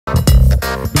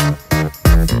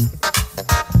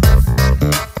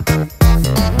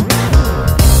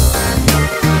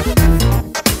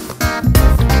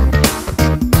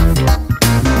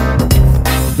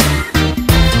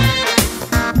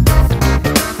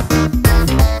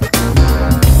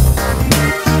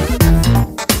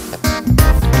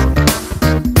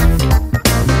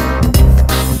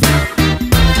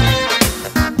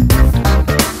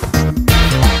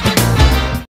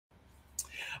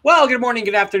Well, good morning,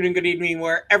 good afternoon, good evening,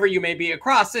 wherever you may be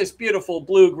across this beautiful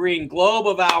blue-green globe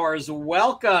of ours.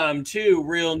 Welcome to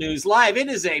Real News Live. It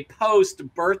is a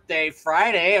post-birthday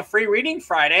Friday, a free reading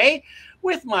Friday,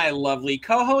 with my lovely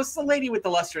co-host, the lady with the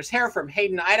lustrous hair from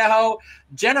Hayden, Idaho,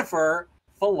 Jennifer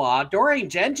Doring.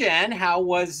 Jen, how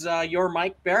was your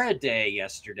Mike Barra Day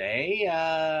yesterday?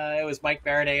 It was Mike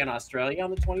Barra Day in Australia on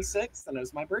the 26th, and it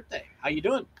was my birthday. How you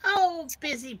doing? Oh,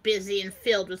 busy, and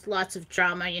filled with lots of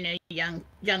drama, you know, young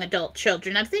adult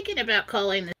children. I'm thinking about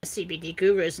calling the CBD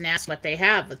gurus and asking what they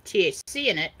have with THC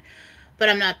in it, but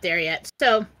I'm not there yet.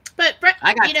 So, but,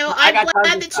 I'm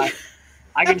glad that you...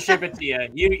 I can ship it to you.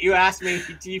 You asked me,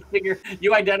 do you figure,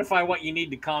 you identify what you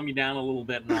need to calm you down a little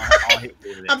bit, and I'll hit you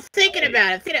with it. I'm thinking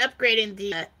about it. I'm thinking of upgrading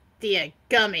the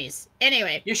gummies.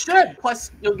 Anyway. You should.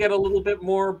 Plus, you'll get a little bit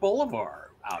more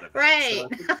Boulevard out of it. Right.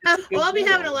 So well, I'll be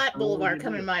having a lot Boulevard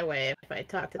coming my way if I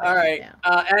talk to them. All right.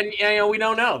 And you know, we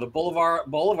don't know. The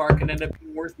Boulevard can end up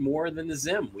being worth more than the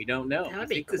Zim. We don't know. That would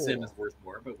be cool. The Zim is worth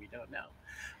more, but we don't know.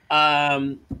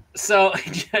 So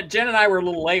Jen and I were a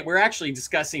little late. We're actually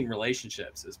discussing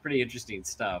relationships. It's pretty interesting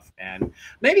stuff. And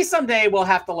maybe someday we'll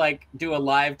have to like do a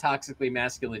live Toxically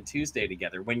Masculine Tuesday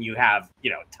together when you have,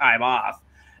 you know, time off.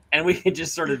 And we can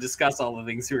just sort of discuss all the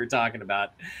things we were talking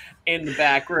about in the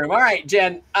back room. All right,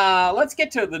 Jen, let's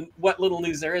get to what little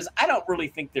news there is. I don't really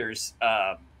think there's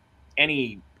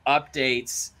any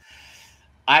updates,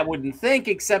 I wouldn't think,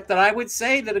 except that I would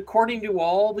say that according to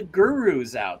all the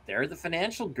gurus out there, the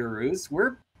financial gurus,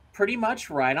 we're pretty much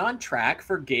right on track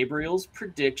for Gabriel's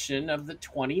prediction of the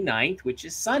 29th, which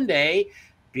is Sunday,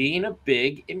 being a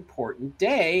big, important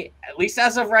day, at least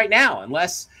as of right now,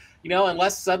 unless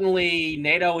suddenly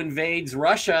NATO invades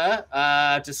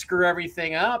Russia to screw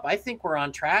everything up. I think we're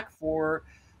on track for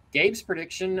Gabe's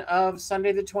prediction of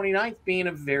Sunday the 29th being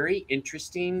a very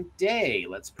interesting day.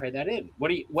 Let's pray that in.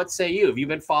 What say you? Have you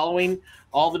been following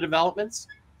all the developments?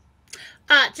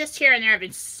 Just here and there. I've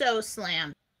been so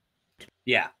slammed.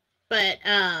 Yeah. But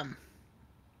I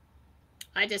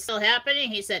just still happening.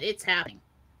 He said it's happening.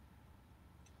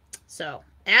 So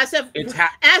as of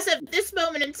this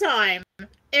moment in time,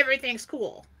 everything's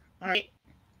cool. All right.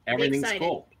 Everything's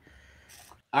cool.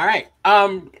 All right.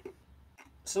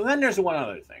 So then there's one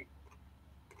other thing.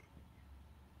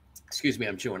 Excuse me,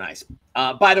 I'm chewing ice.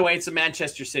 By the way, it's a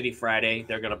Manchester City Friday.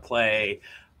 They're going to play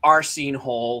Arsene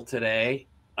Hull today.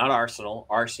 Not Arsenal,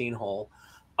 Arsene Hull.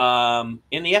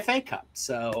 In the FA Cup.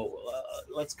 So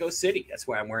let's go City. That's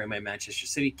why I'm wearing my Manchester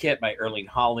City kit, my Erling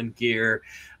Haaland gear.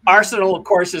 Arsenal, of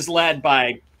course, is led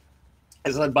by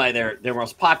their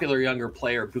most popular younger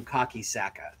player, Bukayo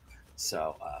Saka.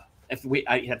 So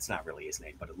that's not really his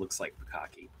name, but it looks like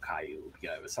Bukayo,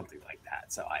 something like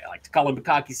that. So I like to call him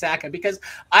Bukayo Saka because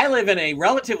I live in a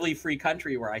relatively free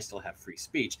country where I still have free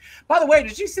speech. By the way,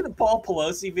 did you see the Paul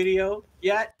Pelosi video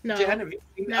yet, no. Jen?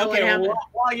 No, okay,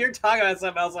 while you're talking about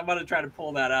something else, I'm going to try to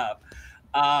pull that up.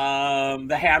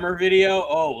 The Hammer video.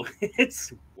 Oh,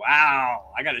 it's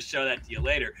wow. I got to show that to you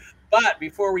later. But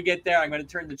before we get there, I'm going to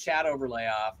turn the chat overlay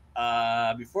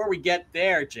off. Before we get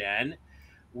there, Jen,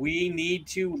 we need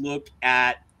to look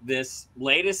at this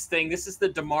latest thing. This is the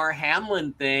Damar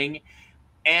Hamlin thing.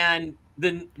 And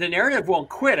the narrative won't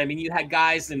quit. I mean, you had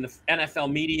guys in the NFL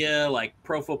media like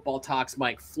Pro Football Talks,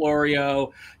 Mike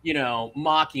Florio,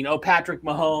 mocking, Patrick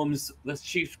Mahomes, the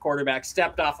Chiefs quarterback,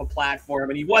 stepped off a platform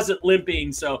and he wasn't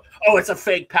limping. So, it's a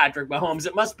fake Patrick Mahomes.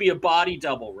 It must be a body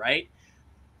double, right?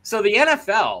 So the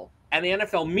NFL and the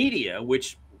NFL media,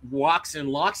 which walks in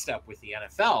lockstep with the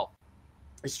NFL,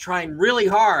 is trying really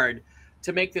hard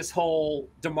to make this whole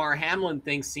Damar Hamlin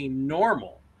thing seem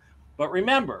normal. But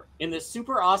remember, in this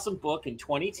super awesome book in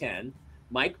 2010,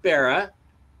 Mike Barra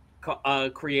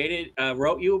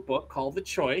wrote you a book called The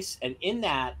Choice. And in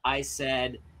that, I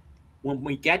said, when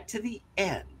we get to the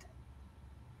end,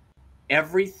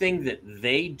 everything that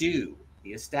they do,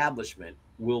 the establishment,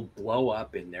 will blow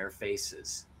up in their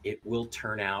faces. It will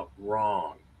turn out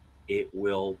wrong. It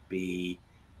will be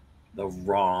the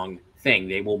wrong thing.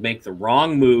 They will make the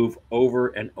wrong move over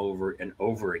and over and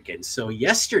over again. So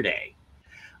yesterday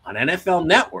on NFL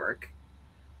Network,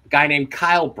 a guy named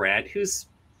Kyle Brandt, who's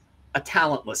a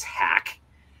talentless hack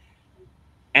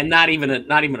and not even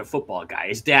a football guy.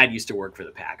 His dad used to work for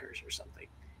the Packers or something.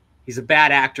 He's a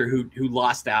bad actor who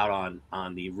lost out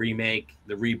on the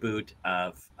reboot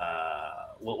of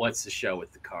what's the show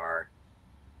with the car?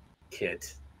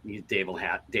 Kit. David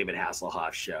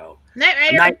Hasselhoff show.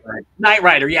 Knight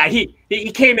Rider. Yeah,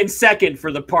 he came in second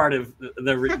for the part of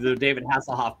the David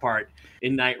Hasselhoff part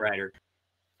in Knight Rider.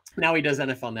 Now he does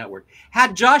NFL Network.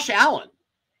 Had Josh Allen,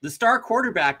 the star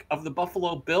quarterback of the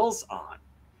Buffalo Bills, on,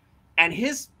 and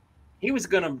his he was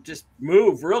going to just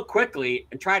move real quickly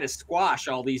and try to squash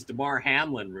all these Damar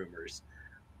Hamlin rumors.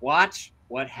 Watch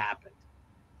what happened.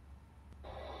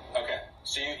 Okay,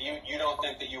 so you don't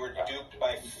think that you were duped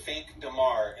by fake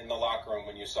Damar in the locker room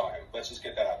when you saw him? Let's just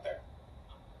get that out there.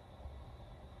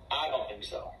 I don't think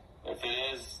so. If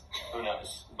it is, who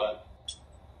knows? But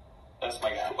that's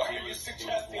my guy. Are you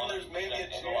suggesting there's maybe a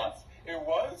chance it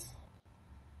was?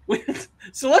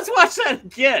 So let's watch that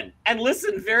again and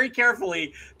listen very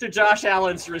carefully to Josh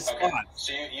Allen's response. Okay.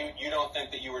 So you don't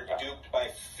think that you were duped by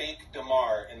fake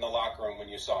Damar in the locker room when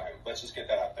you saw him? Let's just get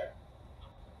that out there.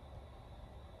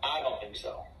 I don't think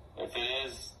so. If it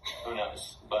is, who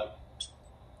knows? But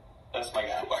that's my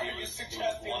guy. Are you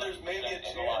suggesting there's maybe a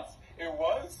chance it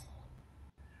was?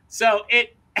 So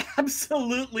it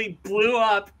absolutely blew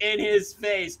up in his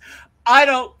face. I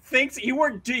don't think so. You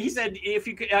weren't. He said, "If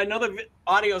you could," I know the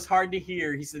audio is hard to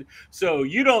hear. He said, "So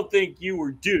you don't think you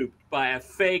were duped by a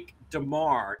fake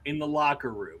Damar in the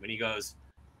locker room?" And he goes,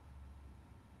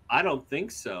 "I don't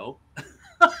think so."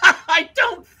 I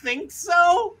don't think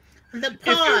so. The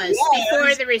pause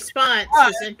before the response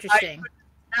was interesting.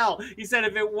 He said,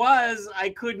 "If it was, I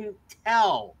couldn't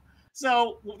tell."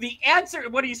 So the answer,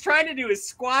 what he's trying to do is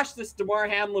squash this Damar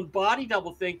Hamlin body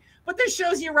double thing. But this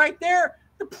shows you right there,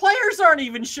 the players aren't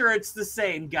even sure it's the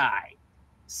same guy.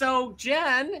 So,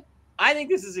 Jen, I think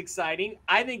this is exciting.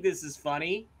 I think this is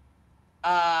funny.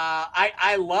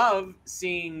 I love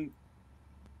seeing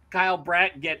Kyle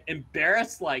Brandt get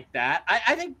embarrassed like that.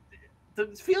 I think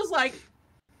it feels like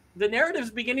the narrative's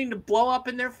beginning to blow up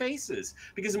in their faces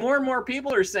because more and more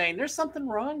people are saying there's something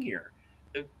wrong here.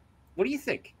 What do you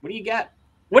think? What do you get?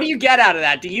 What do you get out of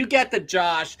that? Do you get that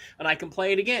Josh, and I can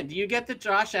play it again, do you get that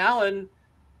Josh Allen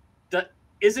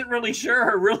isn't really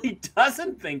sure or really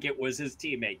doesn't think it was his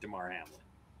teammate, Damar Hamlin?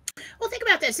 Well, think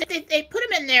about this. If they put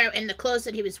him in there in the clothes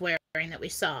that he was wearing that we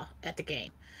saw at the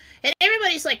game, and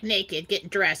everybody's like naked, getting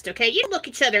dressed, okay? You look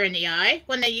each other in the eye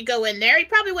when you go in there. He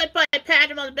probably went by,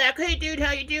 pat him on the back, hey, dude,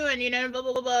 how you doing? You know, blah,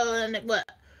 blah, blah, blah, and what?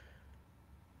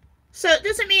 So it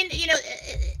doesn't mean, you know,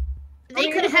 they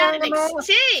could have had an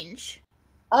exchange.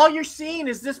 All you're seeing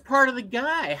is this part of the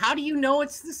guy. How do you know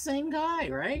it's the same guy,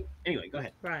 right? Anyway, go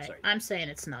ahead. Right. Sorry. I'm saying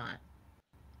it's not.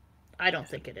 I don't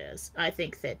think it is. I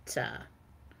think that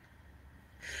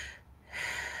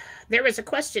there was a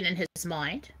question in his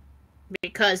mind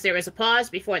because there was a pause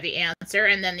before the answer,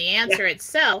 and then the answer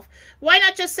itself. Why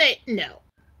not just say no?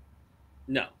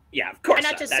 No. Yeah, of course. Why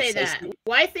not just say that?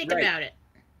 Why think about it?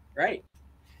 Right.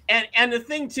 And the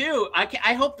thing too,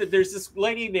 I hope that there's this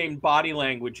lady named Body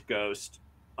Language Ghost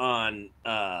on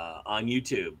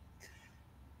YouTube.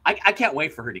 I can't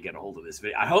wait for her to get a hold of this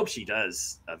video. I hope she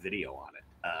does a video on it.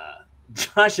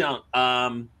 Josh,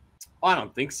 I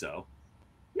don't think so.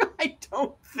 I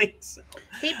don't think so.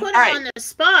 He put him on the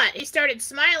spot. He started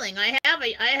smiling. I have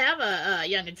a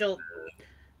young adult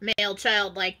male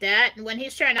child like that, and when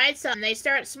he's trying to hide something, they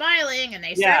start smiling and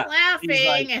they start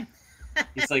laughing.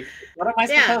 He's like, what am I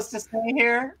supposed to say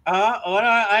here?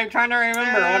 I'm trying to remember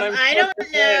what I don't know.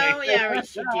 Yeah,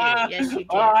 yes, you do. Yes, you do.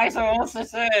 What am I supposed to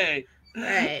say?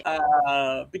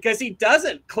 Right. Because he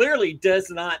clearly does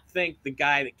not think the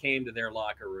guy that came to their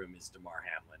locker room is Damar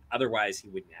Hamlin. Otherwise, he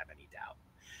wouldn't have any doubt.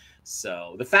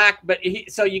 So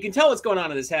so you can tell what's going on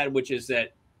in his head, which is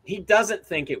that he doesn't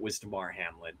think it was Damar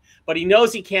Hamlin, but he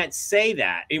knows he can't say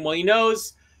that. And well, he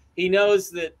knows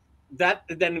that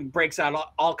then breaks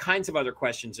out all kinds of other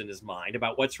questions in his mind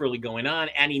about what's really going on,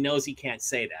 and he knows he can't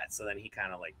say that. So then he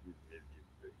kind of like,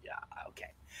 yeah,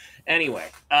 okay. Anyway,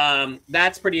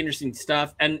 that's pretty interesting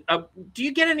stuff. And do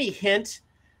you get any hint?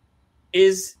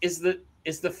 Is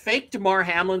the fake Damar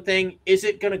Hamlin thing? Is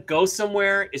it going to go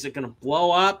somewhere? Is it going to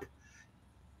blow up,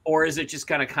 or is it just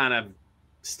going to kind of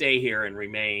stay here and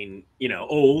remain? You know,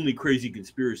 only crazy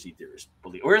conspiracy theorists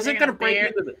believe, or is it going to break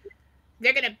into the?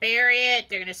 They're going to bury it.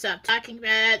 They're going to stop talking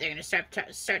about it. They're going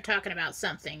to start talking about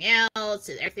something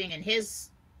else. Everything in his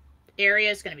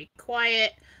area is going to be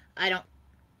quiet. I don't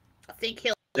think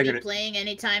he'll be playing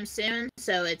anytime soon.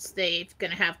 So they're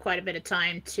going to have quite a bit of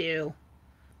time to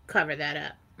cover that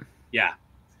up. Yeah,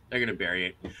 they're going to bury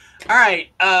it. All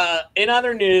right. In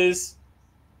other news,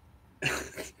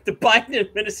 the Biden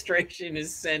administration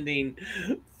is sending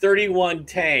 31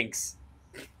 tanks.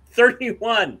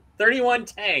 31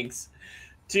 tanks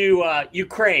to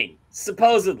Ukraine,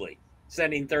 supposedly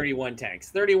sending 31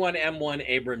 tanks, 31 M1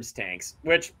 Abrams tanks,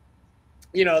 which,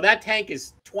 you know, that tank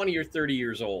is 20 or 30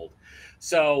 years old.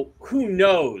 So who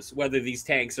knows whether these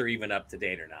tanks are even up to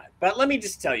date or not. But let me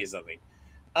just tell you something.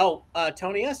 Oh,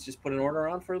 Tony S. just put an order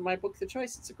on for my book, The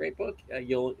Choice. It's a great book.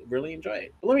 You'll really enjoy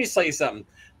it. But let me just tell you something.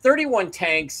 31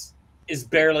 tanks is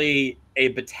barely a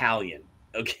battalion.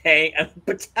 Okay, a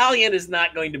battalion is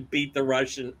not going to beat the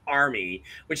Russian army,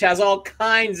 which has all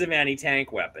kinds of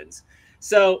anti-tank weapons.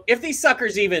 So if these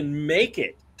suckers even make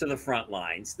it to the front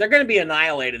lines, they're going to be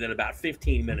annihilated in about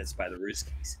 15 minutes by the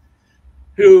Ruskies,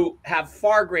 who have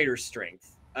far greater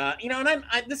strength. You know, and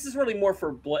this is really more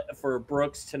for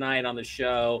Brooks tonight on the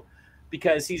show,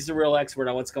 because he's the real expert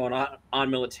on what's going on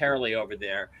militarily over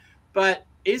there. But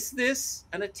is this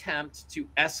an attempt to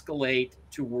escalate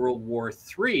to World War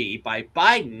III by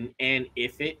Biden? And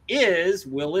if it is,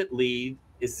 will it lead?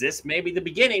 Is this maybe the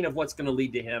beginning of what's going to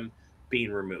lead to him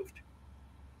being removed?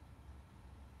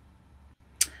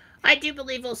 I do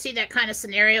believe we'll see that kind of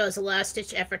scenario as a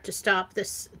last-ditch effort to stop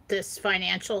this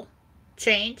financial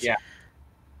change. Yeah.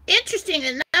 Interesting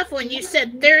enough, when you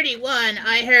said 31,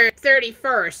 I heard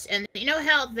 31st. And you know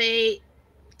how they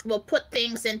will put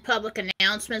things in public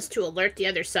announcements to alert the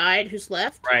other side who's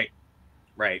left? Right.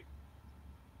 Right.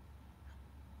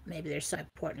 Maybe there's something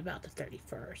important about the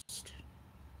 31st.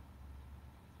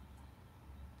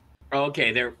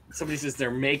 Okay, somebody says they're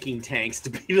making tanks to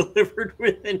be delivered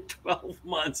within 12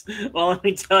 months. Well, let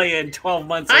me tell you, in 12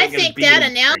 months, I think that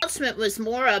announcement was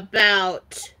more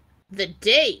about the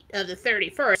date of the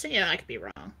 31st. You know, I could be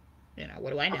wrong. You know,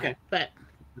 what do I know? Okay. But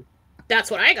that's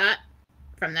what I got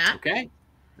from that. Okay.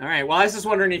 All right. Well, I was just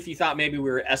wondering if you thought maybe we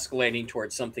were escalating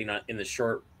towards something in the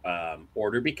short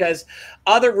order, because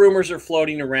other rumors are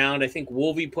floating around. I think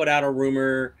Wolvie put out a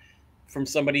rumor from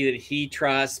somebody that he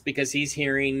trusts, because he's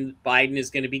hearing Biden is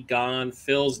going to be gone.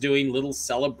 Phil's doing little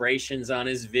celebrations on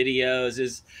his videos,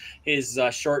 his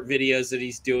short videos that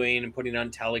he's doing and putting on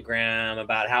Telegram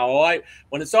about how,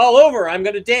 when it's all over, I'm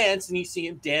going to dance. And you see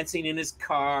him dancing in his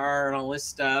car and all this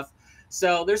stuff.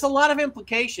 So there's a lot of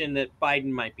implication that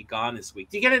Biden might be gone this week.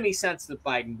 Do you get any sense that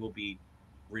Biden will be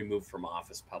removed from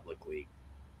office publicly?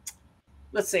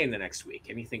 Let's say in the next week.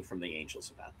 Anything from the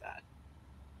angels about that?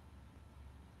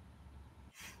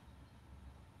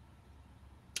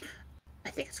 I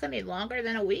think it's going to be longer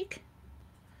than a week.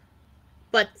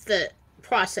 But the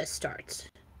process starts.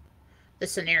 The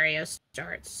scenario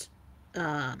starts.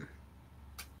 When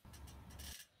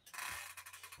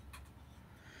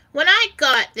I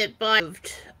got that Biden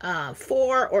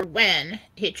for or when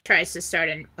he tries to start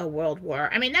a world war,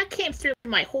 I mean, that came through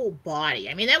my whole body.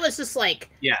 I mean, that was just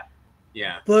like... Yeah.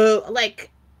 Boo.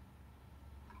 Like,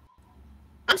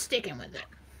 I'm sticking with it.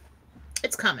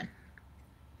 It's coming.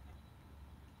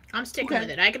 I'm sticking with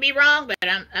it. I could be wrong, but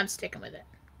I'm sticking with it.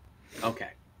 Okay.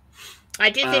 I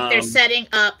do think they're setting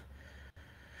up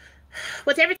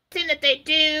with everything that they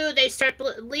do. They start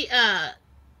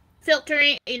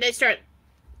filtering. They start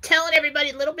telling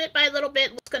everybody little bit by little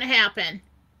bit what's going to happen,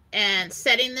 and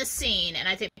setting the scene. And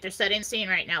I think they're setting the scene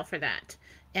right now for that.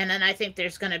 And then I think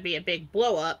there's going to be a big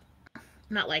blow up,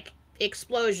 not like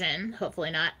explosion.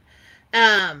 Hopefully not.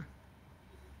 Then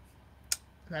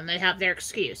they have their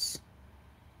excuse.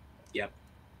 Yep.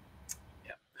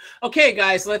 Okay,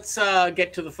 guys, let's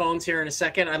get to the phones here in a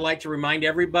second. I'd like to remind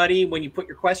everybody, when you put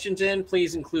your questions in,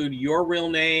 please include your real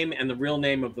name and the real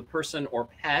name of the person or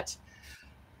pet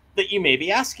that you may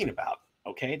be asking about.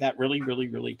 Okay, that really, really,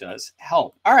 really does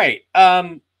help. All right.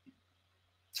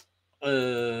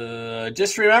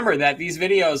 Just remember that these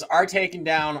videos are taken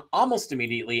down almost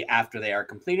immediately after they are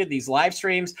completed, these live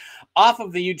streams, off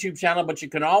of the YouTube channel, but you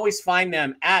can always find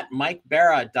them at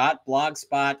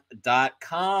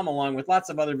mikebera.blogspot.com, along with lots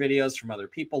of other videos from other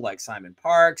people like Simon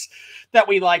Parks that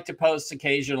we like to post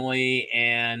occasionally,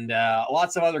 and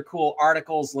lots of other cool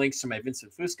articles, links to my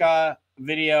Vincent Fusca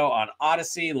video on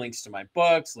Odyssey, links to my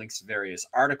books, links to various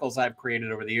articles I've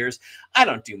created over the years. I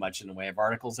don't do much in the way of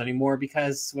articles anymore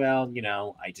because, well, you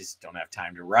know, I just don't have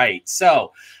time to write.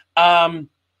 So,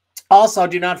 also,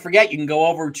 do not forget, you can go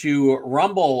over to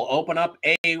Rumble, open up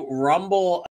a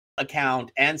Rumble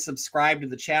account, and subscribe to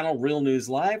the channel, Real News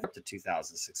Live, up to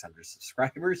 2,600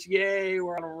 subscribers. Yay,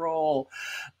 we're on a roll.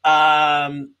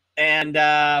 And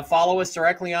follow us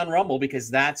directly on Rumble, because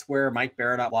that's where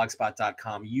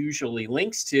mikebera.blogspot.com usually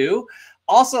links to.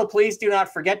 Also, please do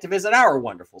not forget to visit our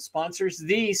wonderful sponsors,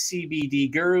 the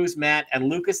CBD Gurus, Matt and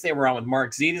Lucas. They were on with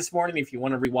Mark Z this morning. If you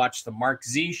want to rewatch the Mark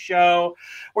Z show,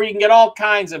 where you can get all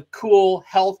kinds of cool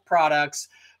health products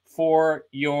for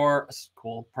your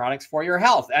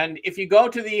health. And if you go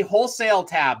to the wholesale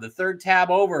tab, the third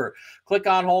tab over, click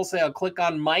on wholesale, click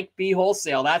on Mike B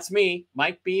Wholesale. That's me,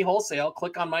 Mike B Wholesale.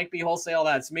 Click on Mike B Wholesale.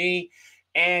 That's me.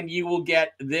 And you will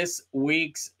get this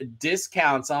week's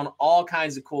discounts on all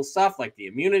kinds of cool stuff like the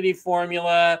immunity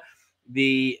formula,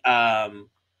 the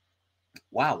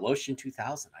Lotion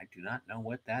 2000. I do not know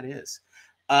what that is.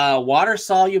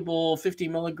 water-soluble 50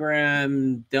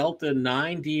 milligram Delta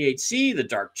 9 DHC, the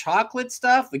dark chocolate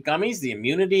stuff, the gummies, the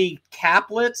immunity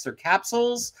caplets or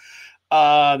capsules,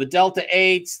 the Delta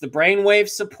 8s, the brainwave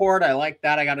support. I like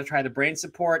that. I got to try the brain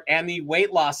support and the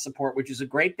weight loss support, which is a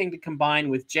great thing to combine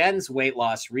with Jen's weight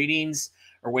loss readings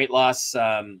or weight loss.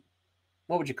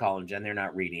 What would you call them, Jen? They're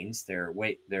not readings. They're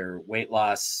weight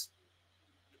loss.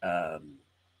 Oh,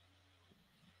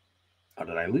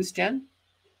 did I lose Jen?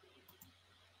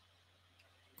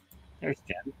 There's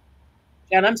Jen.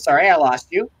 Jen, I'm sorry, I lost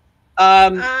you. I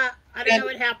don't know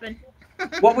what happened.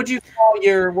 What would you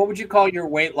call your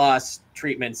weight loss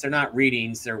treatments? They're not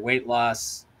readings, they're weight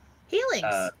loss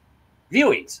Healings.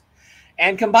 Viewings.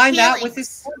 And combine that with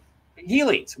this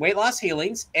healings, weight loss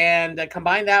healings, and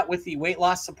combine that with the weight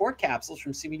loss support capsules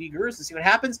from CBD Gurus and see what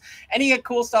happens. And you get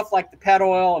cool stuff like the pet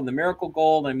oil and the Miracle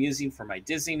Gold I'm using for my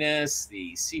dizziness,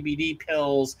 the CBD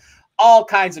pills, all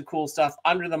kinds of cool stuff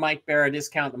under the Mike Barra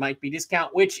discount, the Mike B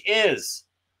discount, which is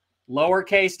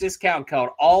lowercase discount code,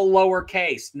 all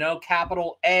lowercase, no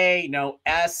capital A, no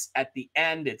S at the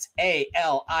end. It's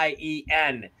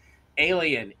ALIEN,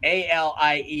 Alien,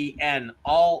 ALIEN,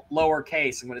 all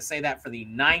lowercase. I'm going to say that for the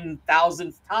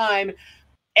 9,000th time.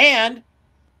 And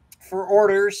for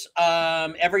orders,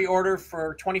 every order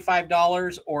for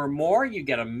 $25 or more, you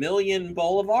get 1 million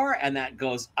Bolivar, and that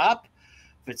goes up.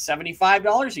 If it's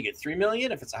 $75, you get 3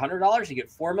 million. If it's $100, you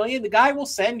get 4 million. The guy will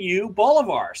send you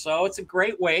Bolivar. So it's a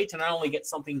great way to not only get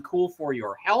something cool for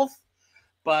your health,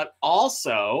 but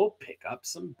also pick up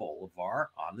some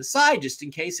Bolivar on the side, just in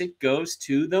case it goes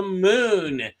to the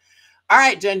moon. All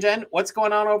right, Jen, what's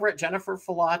going on over at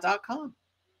jenniferfalah.com?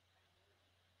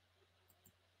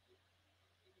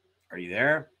 Are you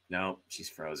there? No, she's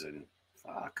frozen.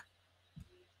 Fuck.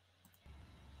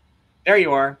 There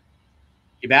you are.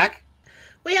 You back?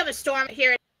 We have a storm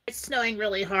here. It's snowing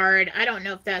really hard. I don't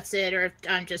know if that's it or if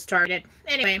I'm just targeted.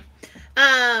 Anyway,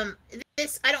 I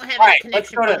don't have any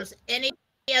connection problems any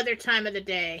other time of the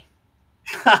day.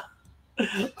 All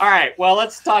right. Well,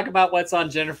 let's talk about what's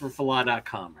on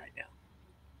jenniferfalah.com right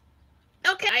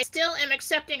now. Okay. I still am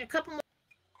accepting a couple more.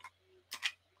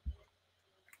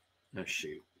 Oh,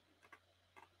 shoot.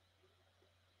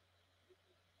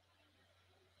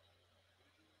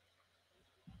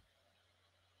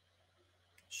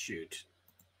 Shoot.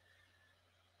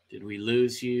 Did we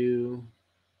lose you?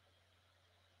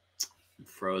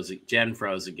 Froze. Jen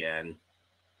froze again.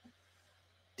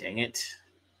 Dang it.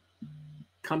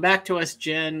 Come back to us,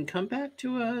 Jen. Come back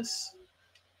to us.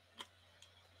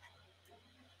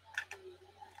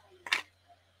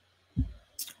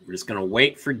 We're just going to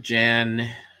wait for Jen.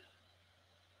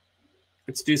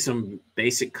 Let's do some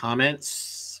basic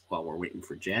comments while we're waiting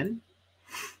for Jen.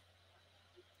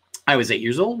 I was 8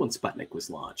 years old when Sputnik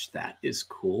was launched. That is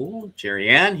cool. Jerry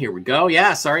Ann, here we go.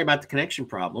 Yeah, sorry about the connection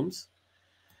problems.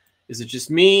 Is it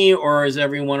just me or is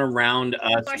everyone around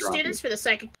us? Our students for the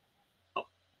psychic. Oh.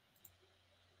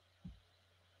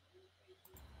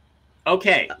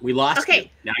 Okay, we lost you.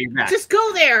 Now you're back. Just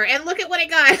go there and look at what I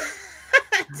got.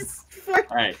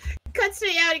 All right. Cuts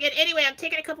me out again. Anyway, I'm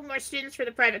taking a couple more students for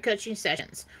the private coaching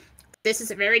sessions. This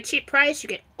is a very cheap price. You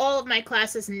get all of my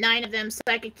classes, 9 of them,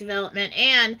 psychic development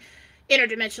and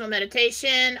interdimensional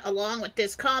meditation, along with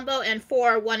this combo, and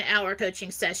 4 one-hour coaching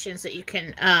sessions that you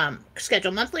can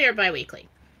schedule monthly or bi-weekly.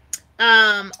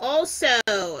 Also,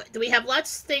 we have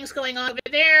lots of things going on over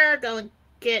there. Go and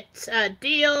get a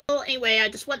deal. Anyway,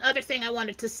 just one other thing I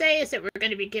wanted to say is that we're going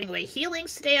to be giving away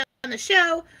healings today on the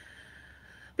show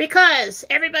because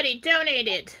everybody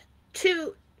donated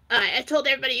to I told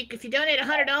everybody if you donate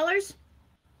 $100,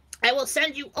 I will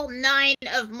send you all 9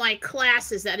 of my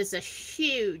classes. That is a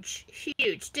huge,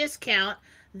 huge discount.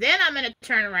 Then I'm going to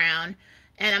turn around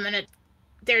and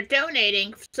they're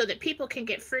donating so that people can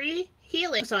get free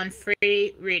healings on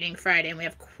Free Reading Friday. And we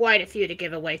have quite a few to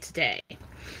give away today.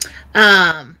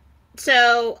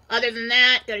 So other than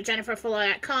that, go to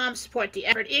jenniferfalah.com, support the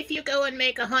effort. If you go and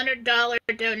make a $100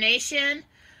 donation,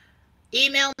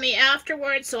 email me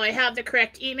afterwards so I have the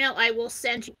correct email. I will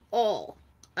send you all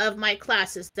of my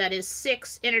classes. That is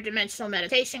 6 interdimensional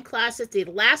meditation classes. The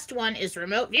last one is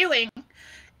remote viewing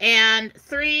and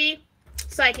 3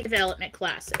 psychic development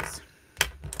classes.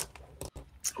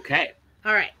 Okay.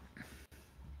 All right.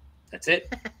 That's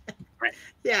it? Right.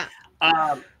 Yeah.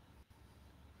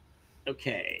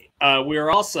 Okay. We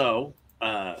are also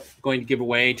going to give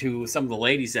away to some of the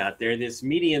ladies out there this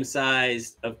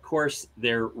medium-sized, of course,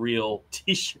 they're real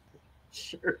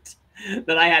t-shirt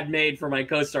that I had made for my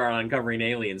co-star on Uncovering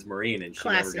Aliens, Maureen, and she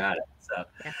never got it. So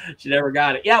she never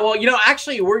got it. Yeah, well,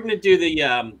 actually, we're going to do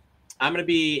the I'm going to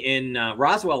be in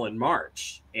Roswell in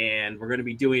March, and we're going to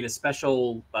be doing a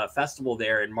special festival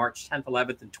there in March 10th,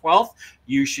 11th, and 12th.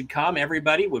 You should come.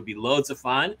 Everybody, would be loads of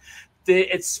fun.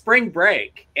 It's spring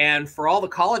break, and for all the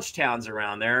college towns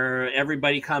around there,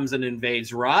 everybody comes and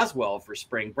invades Roswell for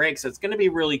spring break. So it's going to be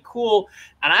really cool.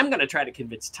 And I'm going to try to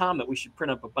convince Tom that we should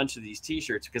print up a bunch of these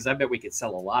T-shirts, because I bet we could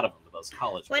sell a lot of them to those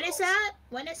college When girls. is that?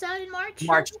 When is that in March?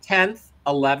 March 10th,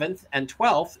 11th, and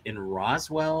 12th in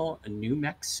Roswell, New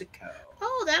Mexico.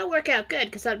 Oh, that'll work out good,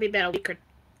 because that'll be about a week or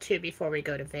two before we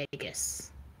go to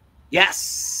Vegas.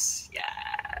 Yes.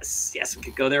 We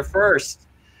could go there first.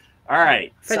 All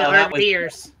right. For the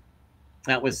RVers.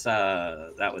 That was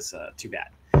too bad.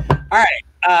 All right.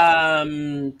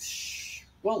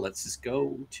 Well, let's just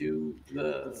go to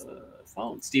the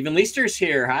phone. Stephen Leister's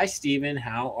here. Hi, Stephen.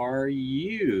 How are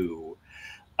you?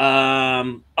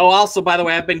 Also, by the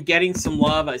way, I've been getting some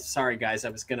love. Sorry, guys.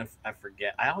 I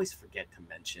forget. I always forget to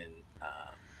mention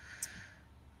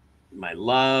my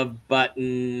love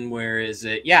button. Where is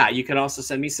it? Yeah, you can also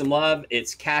send me some love.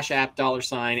 It's Cash App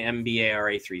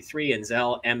 $MBARA33 and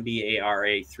Zelle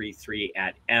MBARA33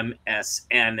 at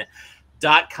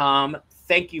msn.com.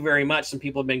 Thank you very much. Some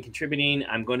people have been contributing.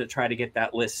 I'm going to try to get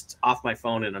that list off my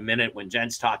phone in a minute. When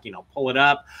Jen's talking, I'll pull it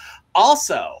up.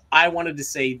 Also, I wanted to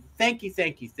say thank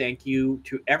you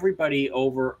to everybody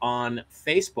over on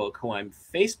Facebook who I'm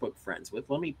Facebook friends with.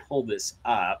 Let me pull this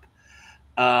up.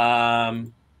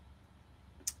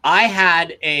 I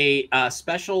had a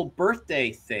special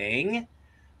birthday thing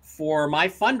for my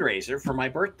fundraiser for my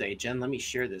birthday. Jen, let me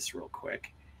share this real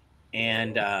quick.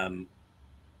 And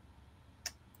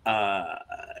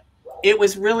it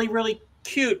was really, really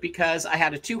cute, because I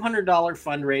had a $200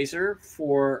 fundraiser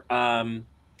for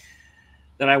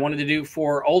that I wanted to do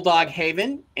for Old Dog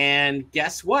Haven. And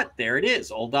guess what? There it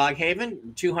is. Old Dog Haven,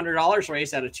 $200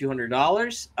 raised out of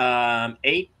 $200.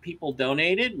 8 people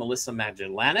donated. Melissa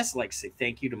Magellanes. I'd like to say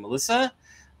thank you to Melissa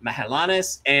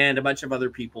Magellanes and a bunch of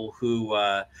other people who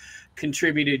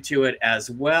contributed to it as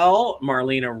well.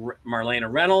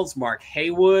 Marlena Reynolds, Mark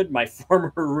Haywood, my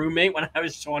former roommate when I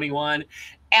was 21,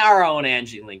 our own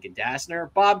Angie Lincoln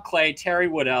Dassner, Bob Clay, Terry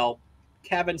Woodell,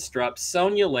 Kevin Strupp,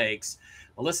 Sonia Lakes,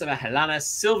 Melissa Magellanes,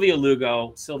 Sylvia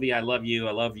Lugo. Sylvia, I love you.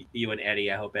 I love you and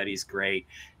Eddie. I hope Eddie's great.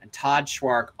 And Todd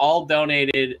Schwark all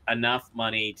donated enough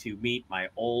money to meet my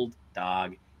Old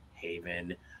Dog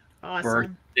Haven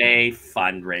birthday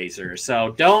fundraiser.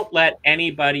 So don't let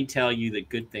anybody tell you that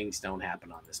good things don't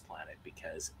happen on this planet,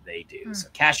 because they do. So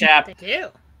Cash App. They do.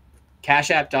 Cash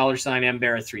App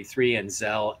 $MBARA33 and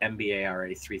Zelle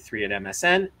MBARA33 at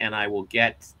MSN. And I will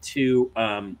get to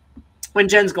when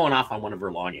Jen's going off on one of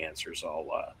her long answers,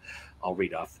 I'll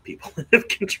read off the people that have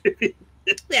contributed.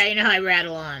 Yeah, you know how I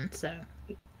rattle on. So,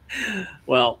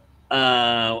 well,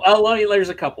 there's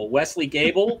a couple. Wesley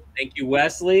Gable, thank you,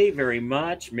 Wesley, very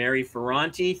much. Mary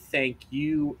Ferranti, thank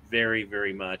you very,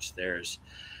 very much. There's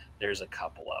a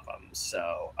couple of them.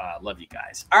 So, love you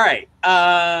guys. All right.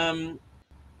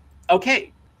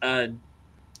 Okay.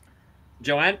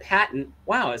 Joanne Patton.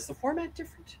 Wow, is the format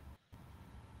different?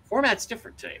 Format's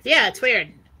different today. Yeah, it's weird.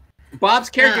 Bob's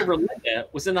caregiver, Linda,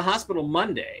 was in the hospital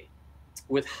Monday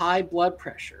with high blood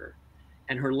pressure,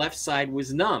 and her left side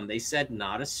was numb. They said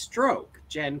not a stroke.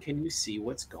 Jen, can you see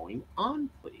what's going on,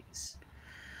 please?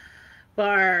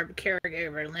 Barb,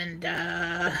 caregiver,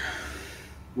 Linda.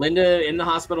 Linda in the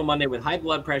hospital Monday with high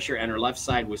blood pressure, and her left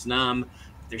side was numb.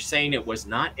 They're saying it was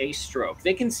not a stroke.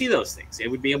 They can see those things. They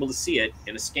would be able to see it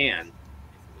in a scan if it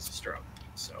was a stroke.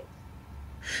 So.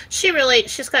 She's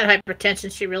got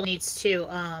hypertension. She really needs to,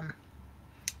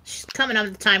 she's coming up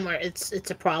at the time where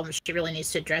it's a problem. She really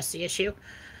needs to address the issue.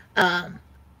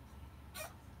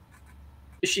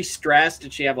 Is she stressed?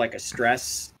 Did she have like a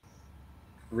stress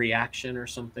reaction or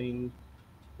something?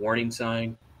 Warning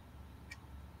sign?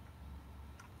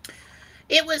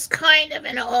 It was kind of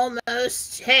an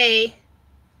almost, hey,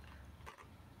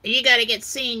 you got to get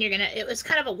seen. It was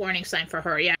kind of a warning sign for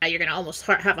her. Yeah, you're going to almost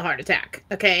have a heart attack.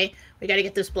 Okay. We got to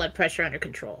get this blood pressure under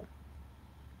control.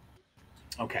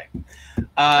 Okay.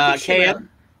 KM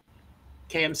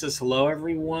says hello,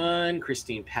 everyone.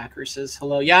 Christine Packer says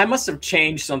hello. Yeah, I must have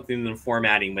changed something in the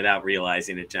formatting without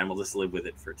realizing it, Jen. We'll just live with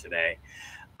it for today.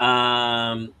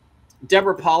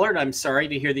 Deborah Pollard, I'm sorry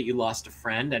to hear that you lost a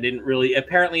friend.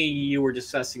 Apparently you were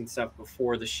discussing stuff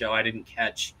before the show. I didn't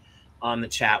catch on the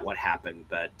chat what happened,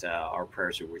 but our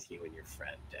prayers are with you and your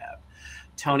friend, Deb.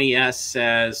 Tony S.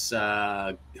 says,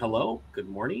 hello, good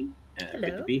morning. Hello.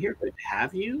 Good to be here. Good to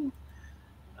have you.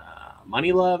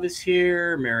 Money Love is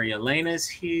here. Mary Elena's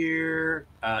here.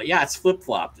 Yeah, it's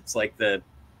flip-flopped. It's like the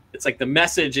it's like the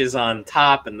message is on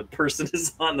top and the person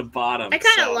is on the bottom. I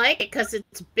kind of like it because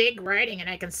it's big writing and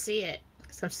I can see it.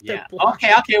 So I'm still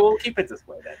Okay, we'll keep it this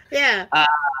way then. Yeah.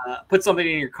 Put something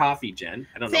in your coffee, Jen.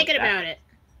 I don't know. Thinking about it.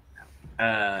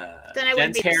 Then I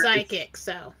wouldn't be psychic,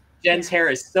 so. Jen's hair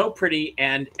is so pretty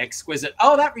and exquisite.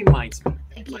 Oh, that reminds me.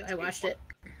 Thank you. I watched it.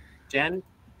 Jen,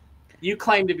 you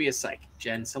claim to be a psychic,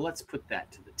 Jen, so let's put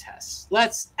that to the test.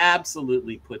 Let's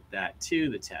absolutely put that to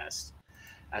the test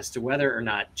as to whether or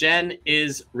not Jen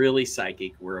is really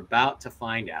psychic. We're about to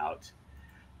find out.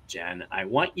 Jen, I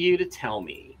want you to tell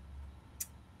me.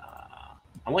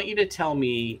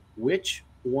 Which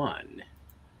one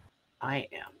I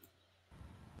am.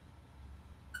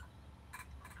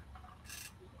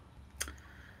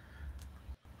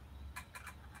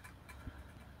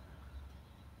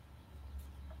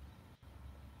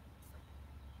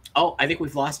 Oh, I think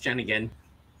we've lost Jen again.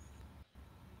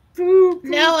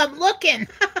 No, I'm looking.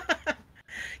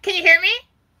 Can you hear me?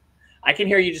 I can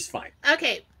hear you just fine.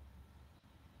 Okay.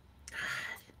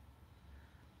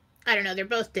 I don't know. They're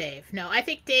both Dave. No, I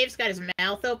think Dave's got his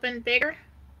mouth open bigger.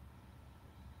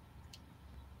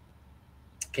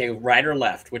 Okay, right or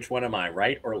left? Which one am I?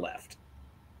 Right or left?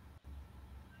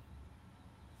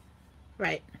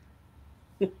 Right.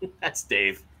 That's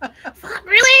Dave.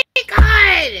 Really?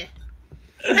 God!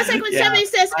 That's like when somebody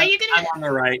says, "Are you gonna?" I'm on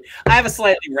the right. I have a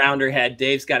slightly rounder head.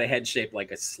 Dave's got a head shaped like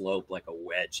a slope, like a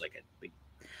wedge, like a big.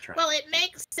 Well, it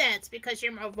makes sense because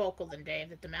you're more vocal than Dave.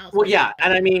 That the mouth. Well, yeah,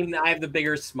 and I mean, I have the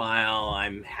bigger smile.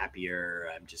 I'm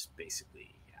happier. I'm just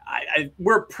basically.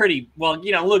 We're pretty well.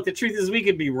 You know, look. The truth is, we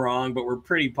could be wrong, but we're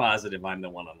pretty positive. I'm the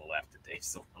one on the left, and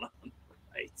Dave's the one on the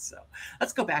right. So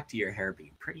let's go back to your hair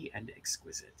being pretty and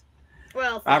exquisite.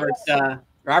 Well,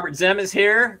 Robert Zem is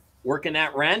here. Working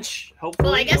that wrench, hopefully.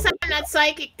 Well, I guess I'm not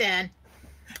psychic then.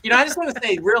 You know, I just want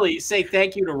to say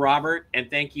thank you to Robert, and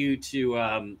thank you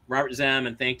to Robert Zem,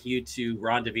 and thank you to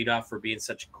Ron Davidoff for being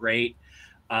such great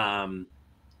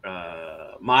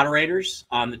moderators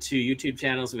on the 2 YouTube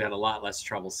channels. We had a lot less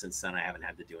trouble since then. I haven't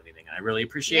had to do anything. I really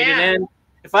appreciate it. And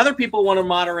if other people want to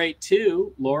moderate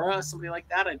too, Laura, somebody like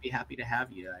that, I'd be happy to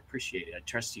have you. I appreciate it. I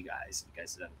trust you guys. You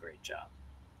guys have done a great job.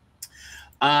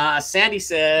 Sandy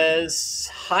says,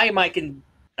 hi, Mike and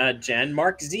Jen.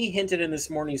 Mark Z hinted in this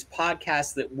morning's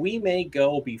podcast that we may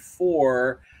go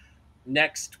before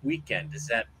next weekend. Does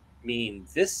that mean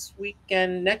this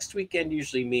weekend? Next weekend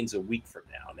usually means a week from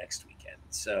now, next weekend.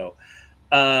 So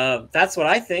that's what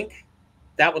I think.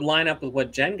 That would line up with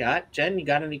what Jen got. Jen, you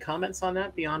got any comments on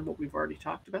that beyond what we've already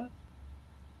talked about?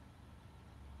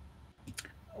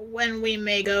 When we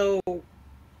may go...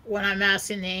 When I'm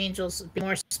asking the angels, be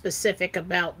more specific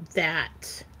about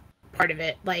that part of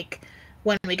it, like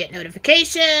when we get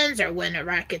notifications or when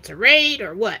Iraq gets a raid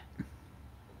or what.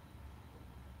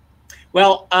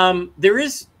 Well, there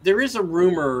is a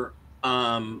rumor.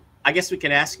 I guess we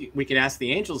could ask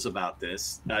the angels about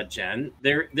this, Jen.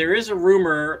 There is a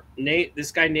rumor.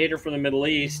 This guy Nader from the Middle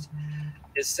East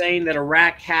is saying that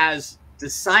Iraq has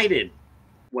decided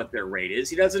what their raid is.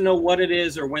 He doesn't know what it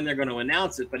is or when they're going to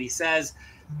announce it, but he says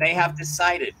they have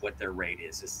decided what their rate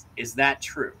is. Is that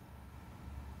true?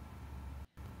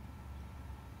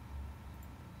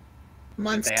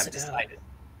 Months they have ago. decided.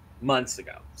 Months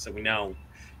ago. So we know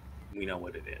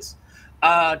what it is.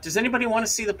 Does anybody want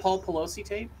to see the Paul Pelosi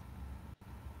tape?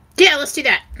 Yeah, let's do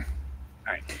that.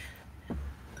 All right.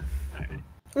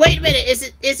 Wait a minute.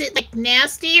 Is it like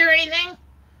nasty or anything?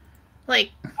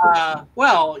 Like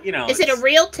well, you know. Is it a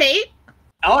real tape?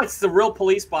 Oh, it's the real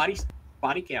police body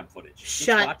cam footage.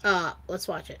 Shut up. Let's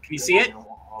watch it. Can you see it?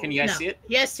 Can you guys see it?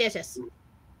 Yes.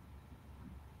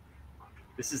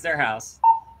 This is their house.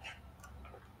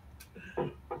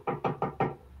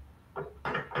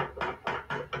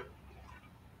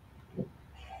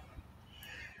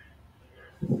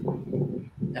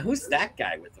 Now, who's that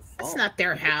guy with the phone? That's not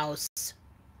their house.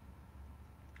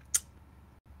 Are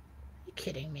you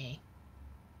kidding me?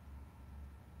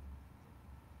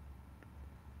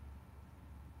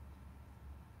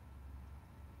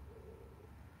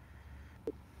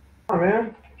 Oh,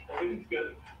 man. Everything's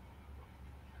good.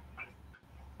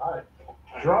 All right.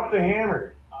 Drop the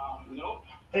hammer. Nope.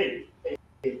 Hey.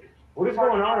 What is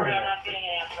going on here?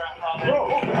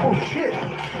 Oh, shit.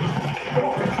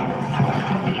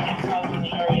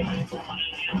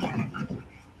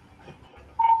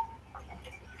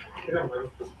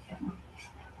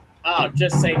 Oh,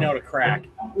 just say no to crack.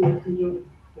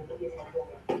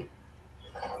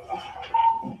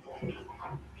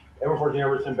 Everyone 14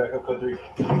 over, send back up code 3.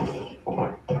 Code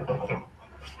 3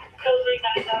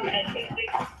 and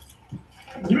 66.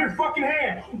 Give me your fucking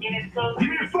hand! Unit code Give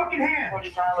me your fucking hand! 40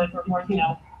 Charlie for 14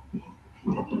 out.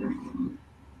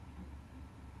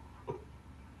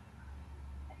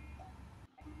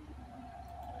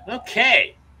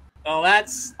 Okay. Well,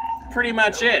 that's pretty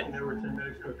much it. And there were 10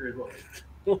 minutes go through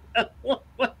as well.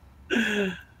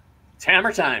 It's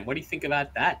hammer time. What do you think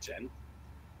about that, Jen?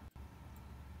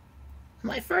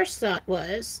 My first thought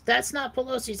was, that's not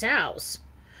Pelosi's house.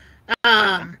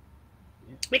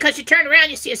 Because you turn around,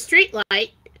 you see a street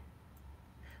light.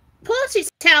 Pelosi's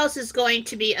house is going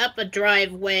to be up a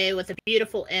driveway with a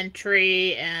beautiful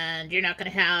entry, and you're not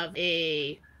going to have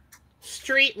a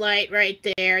street light right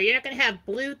there. You're not going to have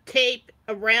blue tape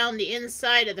around the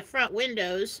inside of the front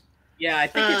windows. Yeah, I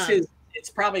think it's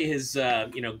probably his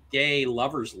gay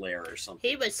lover's lair or something.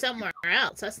 He was somewhere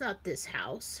else. That's not this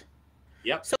house.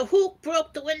 Yep. So who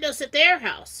broke the windows at their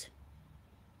house?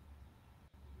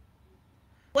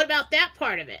 What about that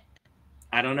part of it?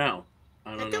 I don't know.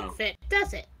 That don't fit,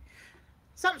 does it?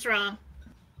 Something's wrong.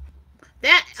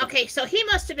 That okay, so he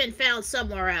must have been found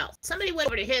somewhere else. Somebody went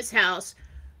over to his house,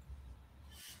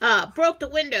 broke the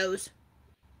windows.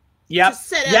 Yep. To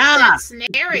set up that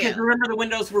scenario. Because remember, the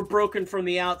windows were broken from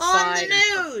the outside. On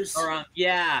the news.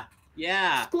 Yeah.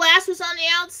 Glass was on the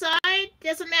outside.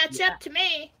 Doesn't match up to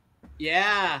me.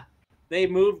 Yeah. They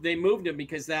moved him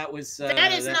because that was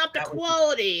that is not the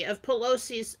quality of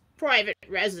Pelosi's private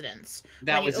residence.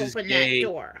 That was his gay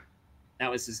door. That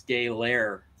was his gay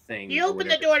lair thing. You open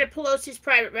the door to Pelosi's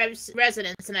private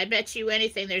residence, and I bet you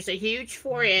anything, there's a huge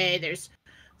foyer.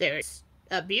 There's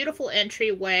a beautiful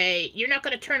entryway. You're not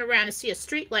going to turn around and see a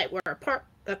street light where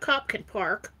a cop can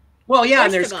park. Well, yeah,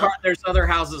 and there's other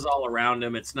houses all around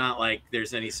him. It's not like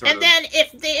there's any sort of. And then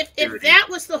if that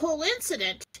was the whole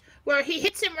incident, where he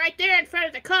hits him right there in front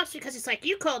of the cops because he's like,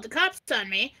 you called the cops on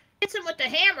me, hits him with the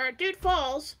hammer, dude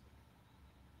falls.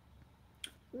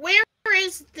 Where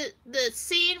is the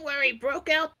scene where he broke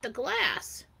out the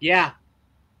glass? Yeah,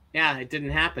 it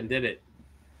didn't happen, did it?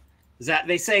 Is that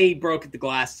they say he broke the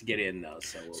glass to get in though?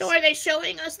 So are they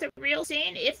showing us the real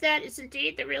scene? If that is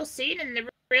indeed the real scene and the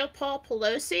real Paul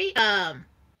Pelosi,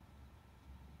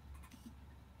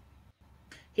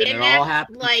 he didn't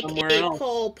act like a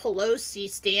Paul Pelosi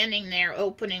standing there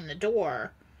opening the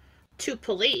door to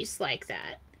police like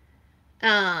that.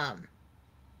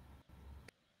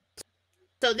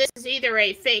 So this is either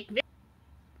a fake video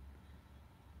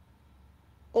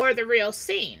or the real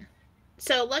scene.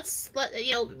 So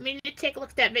we need to take a look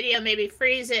at that video, maybe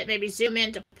freeze it, maybe zoom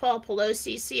into Paul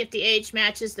Pelosi, see if the age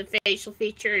matches the facial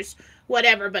features,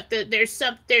 whatever. But there's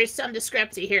some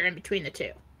discrepancy here in between the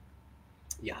two.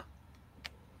 Yeah.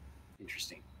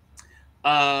 Interesting.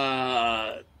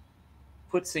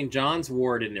 Put St. John's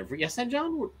wort in there. Yes, St.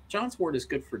 John's wort is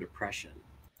good for depression.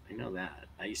 I know that.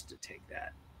 I used to take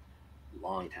that a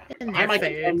long time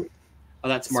ago. Oh,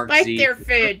 that's Mark Spike Z. their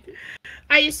food.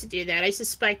 I used to do that. I used to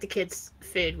spike the kids'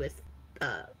 food with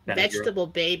vegetable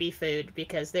baby food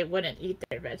because they wouldn't eat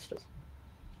their vegetables.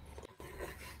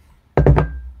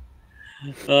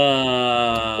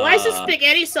 Why is the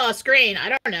spaghetti sauce green? I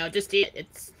don't know. Just eat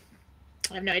it.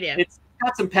 I have no idea. It's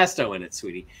got some pesto in it,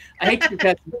 sweetie. I hate to be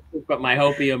pessimistic, but my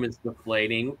hopium is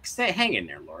deflating. Hang in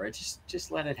there, Laura.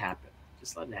 Just let it happen.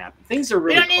 Just let it happen. Things are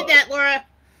really. We don't need that, Laura.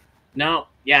 No,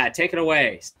 yeah, take it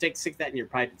away. Stick that in your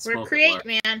pipe and smoke it. We're create,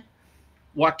 man.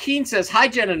 Joaquin says, hi,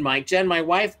 Jen and Mike. Jen, my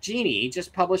wife, Jeannie,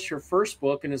 just published her first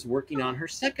book and is working on her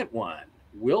second one.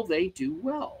 Will they do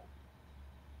well?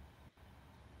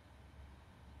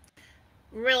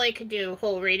 Really could do a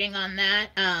whole reading on that.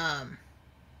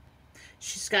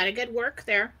 She's got a good work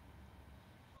there.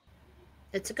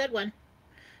 It's a good one.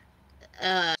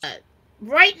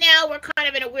 Right now, we're kind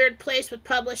of in a weird place with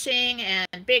publishing and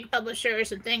big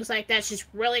publishers and things like that. She's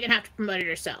really going to have to promote it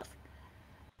herself.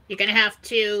 You're going to have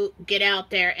to get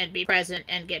out there and be present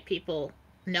and get people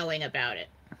knowing about it.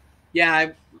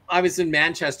 Yeah, I was in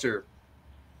Manchester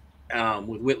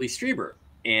with Whitley Strieber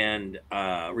and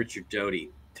Richard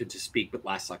Doty to speak with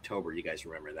last October. You guys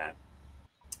remember that?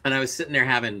 And I was sitting there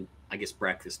having, I guess,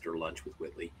 breakfast or lunch with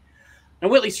Whitley. And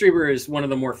Whitley Strieber is one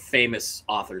of the more famous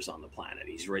authors on the planet.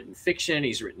 He's written fiction.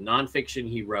 He's written nonfiction.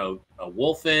 He wrote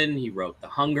Wolfen. He wrote The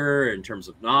Hunger in terms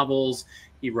of novels.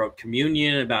 He wrote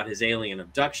Communion about his alien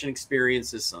abduction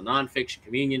experiences. So nonfiction,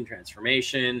 Communion,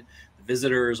 Transformation, The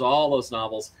Visitors, all those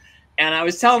novels. And I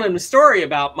was telling him the story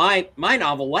about my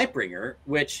novel, Lightbringer,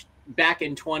 which back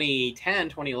in 2010,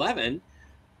 2011,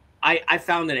 I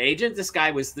found an agent. This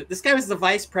guy was the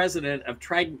vice president of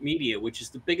Trident Media, which is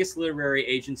the biggest literary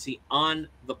agency on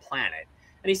the planet.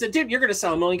 And he said, dude, you're going to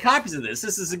sell 1 million copies of this.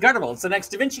 This is incredible. It's the next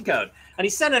Da Vinci Code. And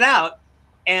he sent it out.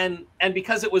 And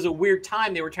because it was a weird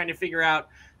time, they were trying to figure out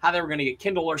how they were going to get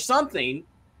Kindle or something.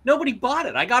 Nobody bought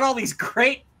it. I got all these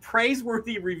great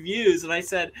praiseworthy reviews. And I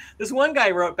said, this one guy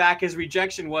wrote back, his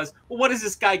rejection was, well, what has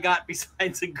this guy got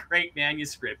besides a great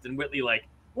manuscript? And Whitley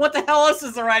What the hell else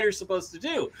is the writer supposed to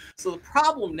do? So the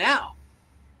problem now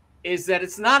is that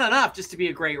it's not enough just to be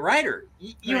a great writer.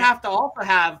 You have to also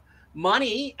have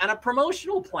money and a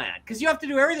promotional plan, because you have to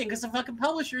do everything, because the fucking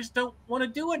publishers don't want to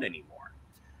do it anymore.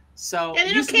 So and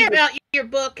they don't care about your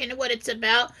book and what it's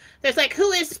about. There's like,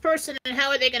 who is this person and how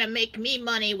are they going to make me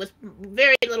money with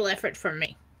very little effort from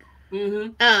me?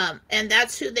 And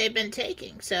that's who they've been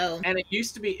taking. So, and it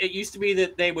used to be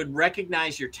that they would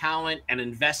recognize your talent and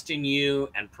invest in you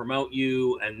and promote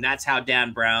you, and that's how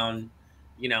Dan Brown,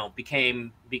 you know,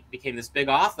 became this big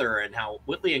author, and how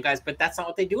Whitley and guys. But that's not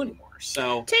what they do anymore.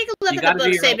 So take a look at the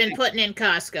books they've been putting in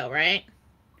Costco, right?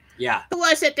 Yeah. Who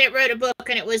was it that wrote a book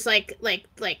and it was like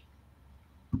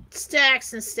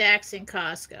stacks and stacks in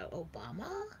Costco? Obama?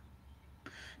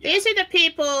 Yeah. These are the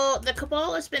people, the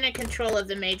cabal has been in control of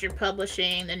the major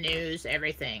publishing, the news,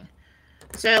 everything.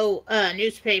 So,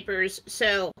 newspapers.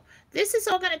 So, this is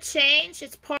all going to change.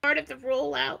 It's part of the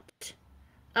rollout.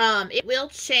 It will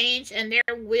change, and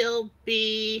there will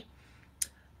be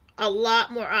a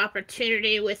lot more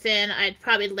opportunity within, I'd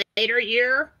probably later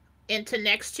year into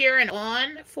next year and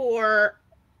on, for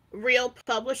real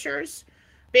publishers.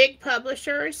 Big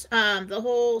publishers. The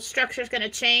whole structure is going to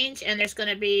change, and there's going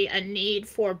to be a need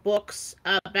for books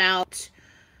about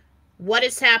what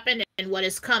has happened and what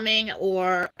is coming,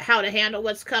 or how to handle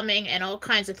what's coming, and all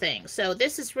kinds of things. So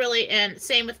this is really, and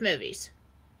same with movies.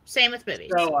 Same with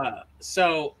movies.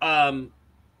 So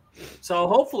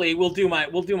hopefully we'll do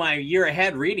my year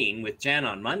ahead reading with Jen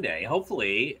on Monday.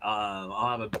 Hopefully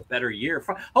I'll have a better year.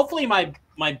 Hopefully my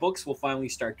books will finally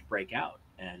start to break out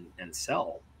and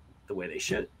sell the way they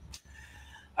should.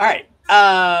 All right.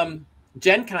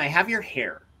 Jen, can I have your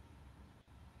hair?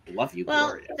 Love you, well,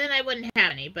 Gloria. Then I wouldn't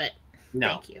have any, but no.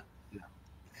 Thank you. No.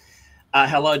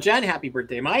 Hello, Jen. Happy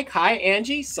birthday, Mike. Hi,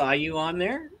 Angie. Saw you on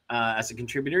there as a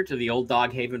contributor to the Old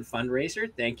Dog Haven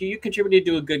fundraiser. Thank you. You contributed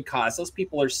to a good cause. Those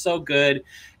people are so good,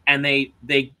 and they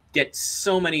get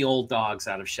so many old dogs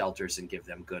out of shelters and give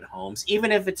them good homes,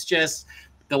 even if it's just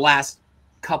the last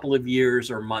couple of years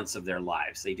or months of their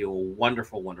lives. They do a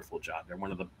wonderful, wonderful job. They're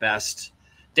one of the best.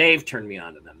 Dave turned me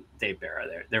on to them. Dave Barra.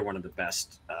 They're one of the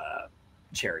best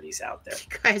charities out there.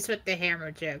 You guys with the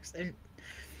hammer jokes. And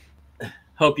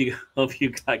hope you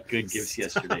got good gifts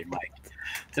yesterday, Mike.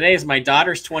 Today is my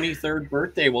daughter's 23rd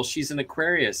birthday. Well, she's an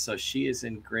Aquarius, so she is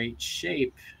in great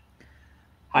shape.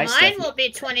 Hi, mine Stephanie. will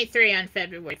be 23 on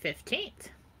February 15th.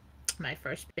 My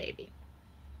first baby.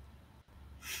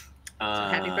 So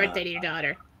happy birthday to your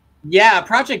daughter. Yeah,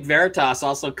 Project Veritas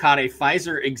also caught a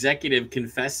Pfizer executive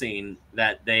confessing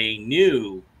that they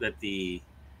knew that the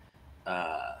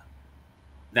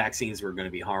vaccines were going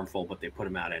to be harmful, but they put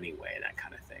them out anyway, that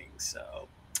kind of thing. So,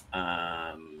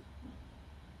 I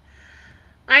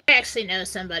actually know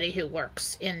somebody who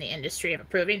works in the industry of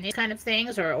approving these kind of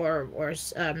things, or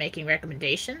making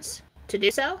recommendations to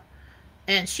do so,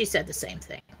 and she said the same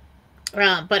thing.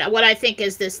 But what I think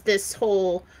is this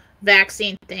whole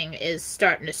vaccine thing is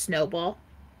starting to snowball,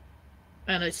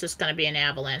 and it's just going to be an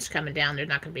avalanche coming down. They're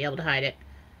not going to be able to hide it.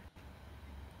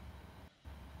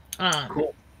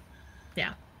 Cool.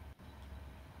 Yeah.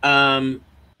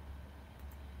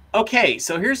 Okay,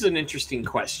 so here's an interesting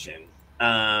question.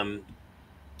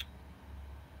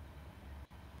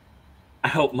 I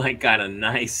hope Mike got a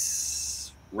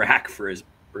nice rack for his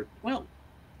birthday. Well,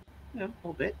 a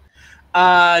little bit.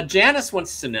 Janice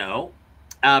wants to know,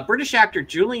 British actor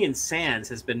Julian Sands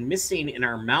has been missing in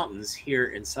our mountains here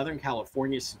in Southern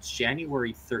California since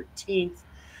January 13th.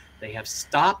 They have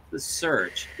stopped the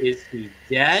search. Is he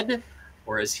dead,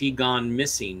 or has he gone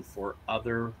missing for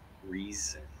other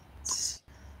reasons?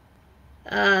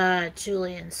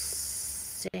 Julian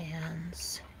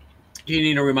Sands. Do you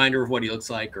need a reminder of what he looks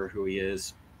like or who he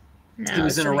is? No, he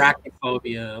was in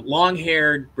Arachnophobia.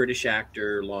 Long-haired British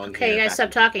actor. Okay, you guys stop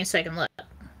talking so I can look.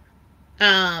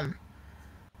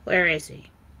 Where is he?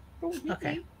 Oh,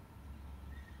 okay.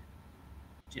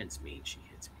 Jen's mean. She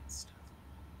hits me and stuff.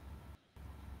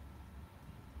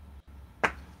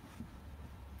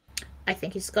 I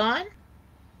think he's gone.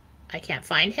 I can't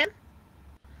find him.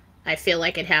 I feel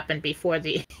like it happened before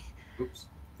the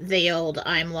old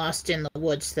 "I'm lost in the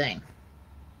woods" thing.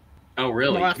 Oh,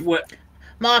 really? What?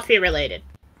 Mafia related.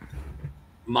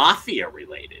 Mafia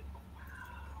related.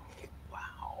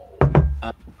 Wow.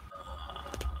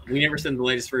 We never send the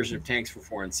latest version of tanks for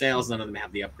foreign sales. None of them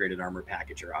have the upgraded armor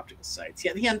package or optical sights.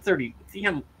 Yeah, the M30,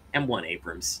 the M1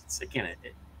 Abrams. It's again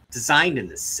designed in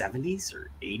the 70s or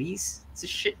 80s. It's a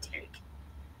shit tank.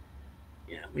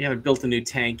 Yeah, we haven't built a new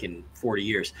tank in 40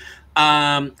 years.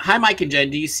 Hi, Mike and Jen.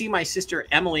 Do you see my sister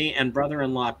Emily and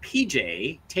brother-in-law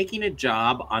PJ taking a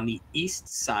job on the east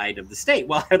side of the state?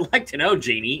 Well, I'd like to know,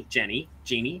 Jenny.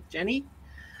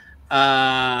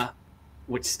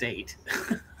 Which state?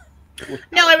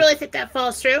 No, I really think that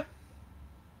falls through.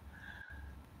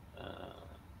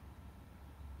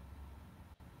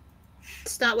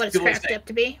 It's not what it's cracked up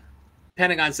to be.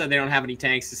 Pentagon said they don't have any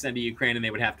tanks to send to Ukraine and they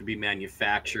would have to be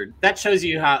manufactured. That shows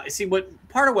you how, see, what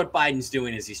part of what Biden's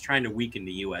doing is he's trying to weaken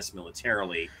the U.S.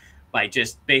 militarily by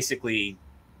just basically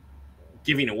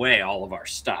giving away all of our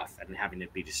stuff and having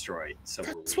it be destroyed. So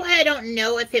that's why I don't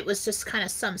know if it was just kind of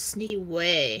some sneaky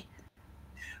way.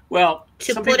 Well,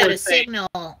 to put out a signal.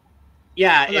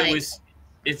 Yeah, like,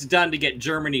 it's done to get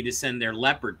Germany to send their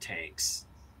Leopard tanks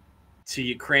to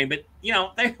Ukraine, but you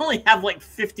know they only have like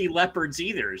 50 Leopards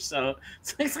either, so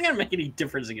it's not going to make any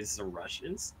difference against the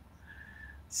Russians.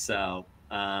 So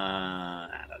I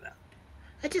don't know.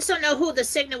 I just don't know who the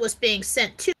signal was being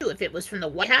sent to. If it was from the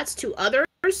White Hats to others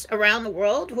around the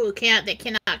world who cannot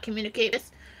communicate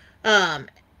with,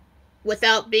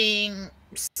 without being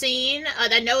seen.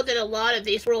 I know that a lot of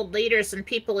these world leaders and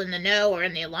people in the know or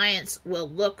in the alliance will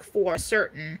look for a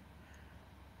certain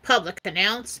public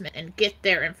announcement and get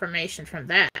their information from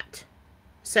that.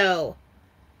 So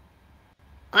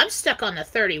I'm stuck on the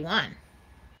 31.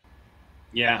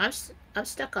 Yeah, I'm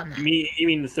stuck on that. You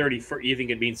mean the 31st? You think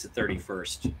it means the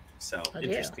 31st? So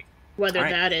interesting. Whether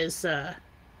that is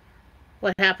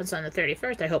what happens on the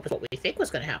 31st, I hope is what we think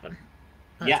was going to happen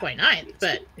on the 29th.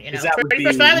 But you know,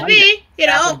 31st fine with me. You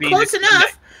know, close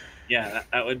enough. Yeah,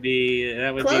 that would be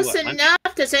close enough.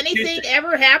 Does anything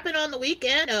ever happen on the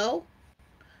weekend? No.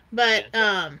 But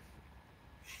but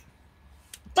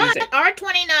our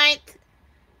 29th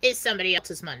is somebody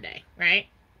else's Monday, right?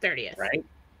 30th.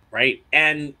 Right.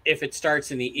 And if it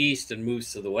starts in the east and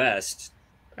moves to the west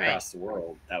across the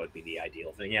world, that would be the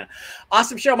ideal thing. Yeah.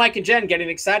 Awesome show, Mike and Jen. Getting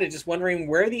excited. Just wondering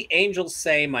where the angels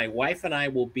say my wife and I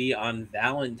will be on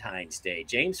Valentine's Day.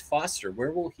 James Foster,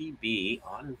 where will he be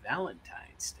on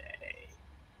Valentine's Day?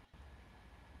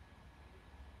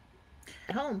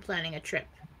 At home planning a trip.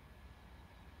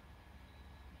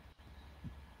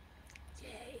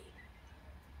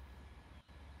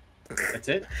 That's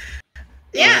it?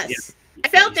 Yes. Yeah. I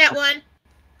felt that one.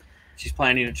 She's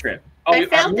planning a trip. I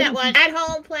felt that one. At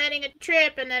home planning a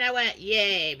trip, and then I went,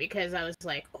 yay, because I was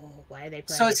like, oh, why are they planning a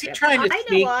trip? So is he trying to I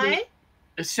know why.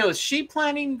 So is she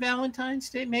planning Valentine's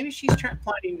Day? Maybe she's trying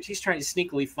to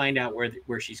sneakily find out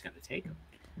where she's going to take him.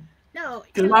 No.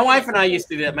 Because my wife and I used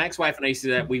to do that. My ex-wife and I used to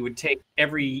do that. We would take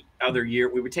every other year.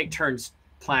 We would take turns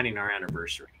planning our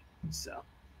anniversary. So.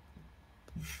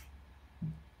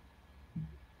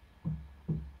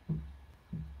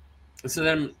 So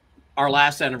then our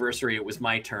last anniversary, it was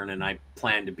my turn, and I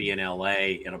planned to be in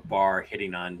LA in a bar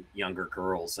hitting on younger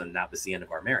girls, and that was the end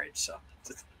of our marriage. So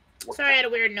sorry I had a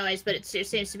weird noise, but there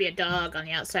seems to be a dog on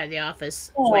the outside of the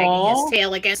office wagging his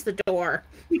tail against the door.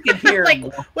 You can hear like,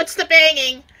 what's the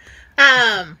banging?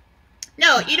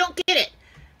 No, you don't get it.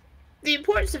 The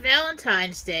importance of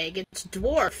Valentine's Day gets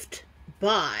dwarfed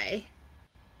by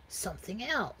something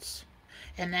else.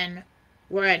 And then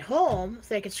we're at home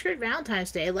thinking, screw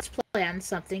Valentine's Day, let's plan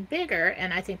something bigger,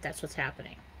 and I think that's what's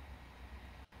happening.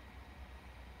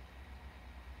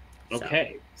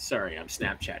 Okay. Sorry, I'm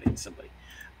Snapchatting somebody.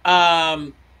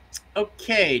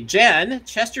 Okay, Jen,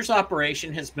 Chester's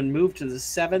operation has been moved to the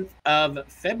 7th of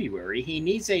February. He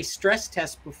needs a stress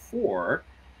test before.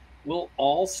 Will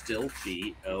all still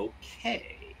be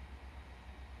okay?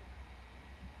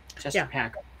 Chester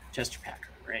Packer,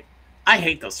 right? I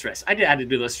hate those stress. I had to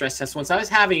do those stress tests once. I was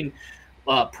having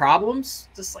problems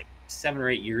just like 7 or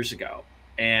 8 years ago,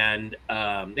 and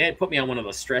they had put me on one of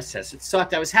those stress tests. It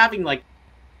sucked. I was having like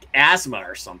asthma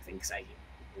or something because I hate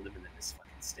living in this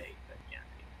fucking state. But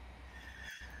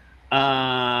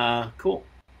yeah. Cool.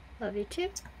 Love you too,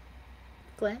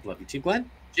 Glenn. Love you too, Glenn.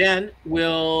 Jen,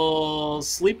 will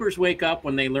sleepers wake up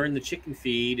when they learn the chicken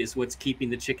feed is what's keeping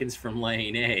the chickens from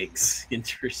laying eggs?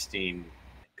 Interesting.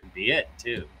 That could be it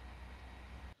too.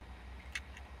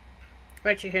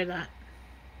 Where'd you hear that?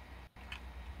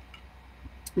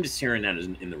 I'm just hearing that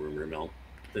in the rumor mill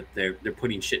that they're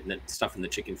putting stuff in the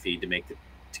chicken feed to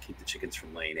keep the chickens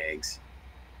from laying eggs.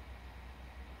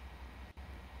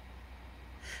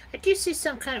 I do see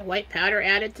some kind of white powder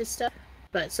added to stuff,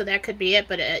 but so that could be it.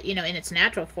 But you know, in its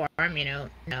natural form,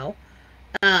 no.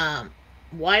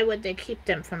 Why would they keep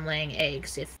them from laying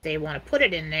eggs if they want to put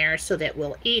it in there so that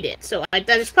we'll eat it? So that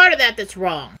is part of that that's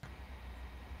wrong.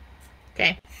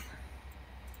 Okay.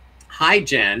 Hi,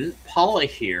 Jen. Paula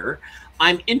here.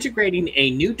 I'm integrating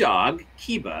a new dog,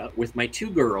 Kiba, with my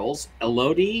 2 girls,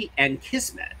 Elodie and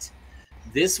Kismet,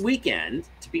 this weekend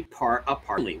to be a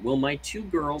party. Will my 2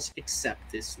 girls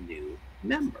accept this new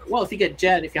member? Well, if you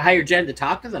hire Jen to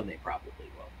talk to them, they probably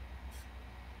will.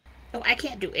 Oh, I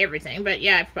can't do everything, but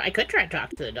yeah, I could try to talk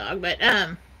to the dog, but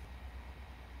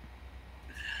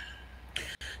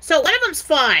so one of them's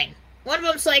fine. One of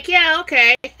them's like, yeah,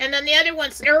 okay. And then the other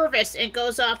one's nervous and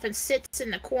goes off and sits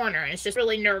in the corner and is just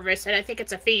really nervous. And I think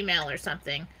it's a female or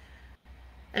something.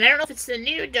 And I don't know if it's the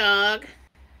new dog.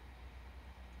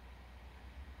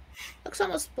 Looks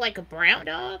almost like a brown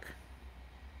dog.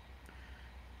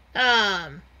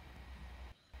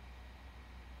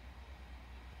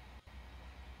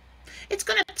 It's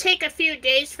going to take a few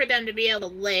days for them to be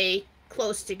able to lay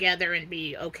close together and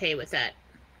be okay with that.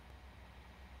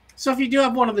 So if you do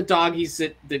have one of the doggies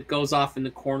that goes off in the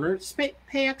corner, just pay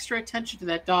extra attention to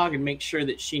that dog and make sure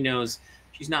that she knows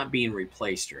she's not being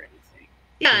replaced or anything.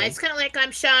 Yeah, It's kind of like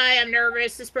I'm shy, I'm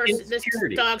nervous, this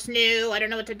dog's new, I don't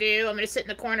know what to do, I'm going to sit in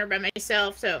the corner by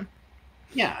myself, so.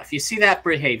 Yeah, if you see that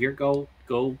behavior, go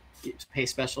pay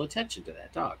special attention to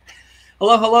that dog.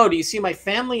 Hello, do you see my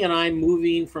family and I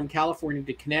moving from California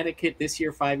to Connecticut this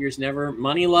year, 5 years never?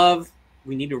 Money Love,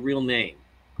 we need a real name.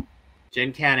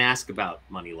 Jen can't ask about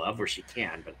Money Love, or she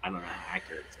can, but I don't know how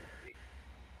accurate it's going to be.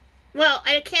 Well,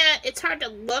 I can't. It's hard to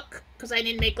look because I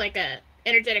need to make like a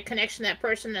energetic connection to that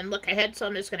person and look ahead. So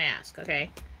I'm just going to ask,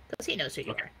 okay? Because he knows who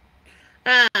you are.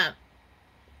 Not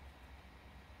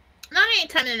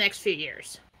anytime in the next few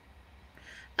years.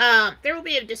 There will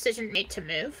be a decision made to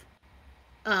move,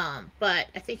 but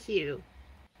I think you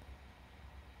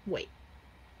wait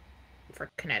for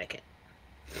Connecticut.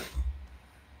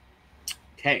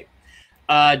 Okay.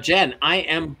 Jen, I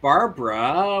am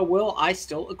Barbara. Will I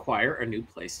still acquire a new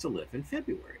place to live in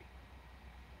February?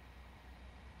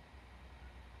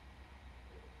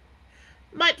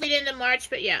 Might bleed into March,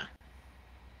 but yeah.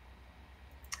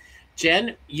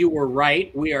 Jen, you were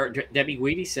right. Debbie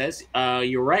Guidi says,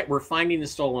 you're right. We're finding the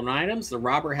stolen items. The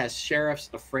robber has sheriffs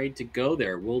afraid to go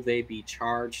there. Will they be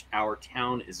charged? Our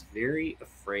town is very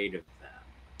afraid of them.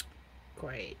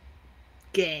 Great.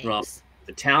 Gangs. Well,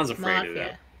 the town's afraid Mafia. of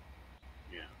them.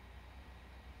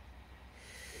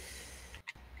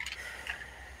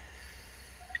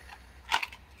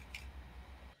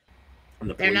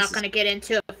 They're not going to get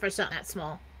into it for something that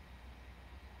small.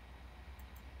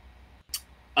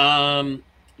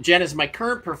 Jen, is my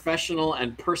current professional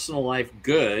and personal life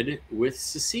good with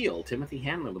Cecile? Timothy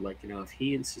Hanlon would like to know if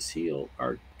he and Cecile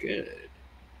are good.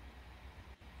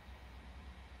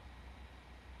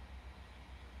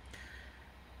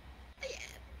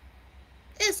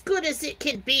 As good as it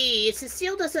can be.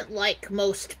 Cecile doesn't like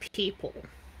most people.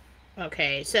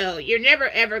 Okay, so you're never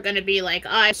ever going to be like,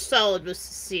 I'm solid with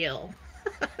Cecile.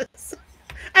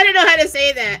 I don't know how to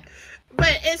say that,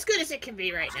 but as good as it can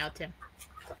be right now, Tim.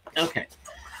 Okay.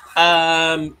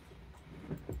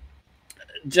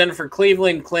 Jennifer,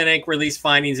 Cleveland Clinic released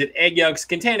findings that egg yolks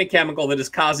contain a chemical that is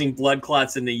causing blood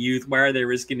clots in the youth. Why are they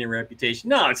risking their reputation?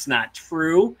 No, it's not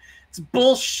true. It's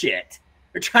bullshit.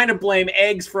 They're trying to blame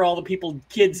eggs for all the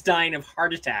kids dying of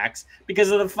heart attacks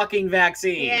because of the fucking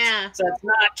vaccines. Yeah. So it's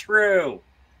not true.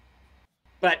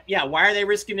 But yeah, why are they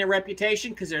risking their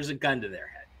reputation? Because there's a gun to their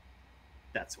head.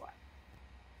 That's why.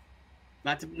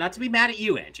 Not to be mad at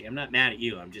you, Angie. I'm not mad at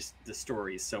you. I'm just, the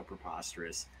story is so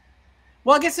preposterous.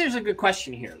 Well, I guess there's a good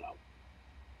question here, though.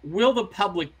 Will the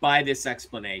public buy this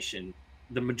explanation,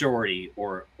 the majority,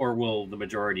 or will the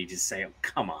majority just say, oh,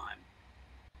 come on?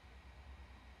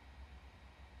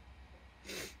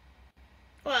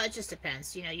 Well, it just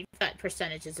depends. You know, you've got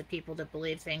percentages of people that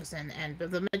believe things, and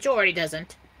the majority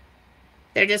doesn't.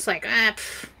 They're just like,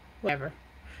 whatever.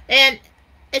 And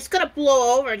it's going to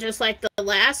blow over just like the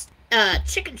last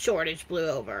chicken shortage blew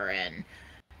over,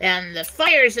 and the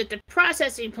fires at the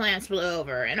processing plants blew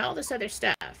over, and all this other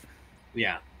stuff.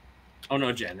 Yeah. Oh,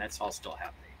 no, Jen, that's all still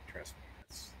happening. Trust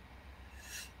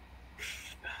me.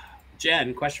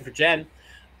 Jen, question for Jen.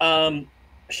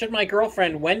 Should my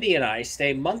girlfriend Wendy and I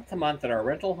stay month to month at our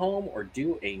rental home or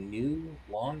do a new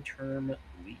long-term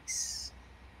lease?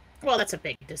 Well, that's a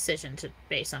big decision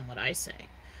based on what I say.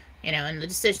 You know, and the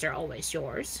decisions are always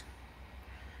yours.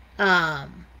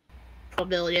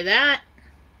 Probability of that.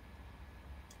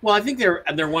 Well, I think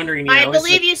they're wondering. I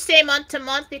believe you stay month to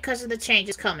month because of the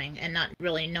changes coming and not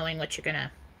really knowing what you're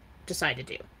gonna decide to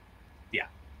do. Yeah.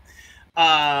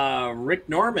 Rick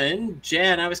Norman,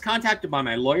 Jen, I was contacted by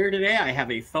my lawyer today. I have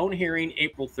a phone hearing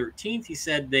April 13th. He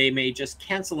said they may just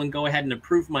cancel and go ahead and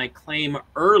approve my claim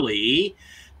early.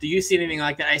 Do you see anything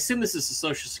like that? I assume this is a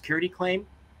Social Security claim,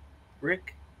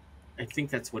 Rick. I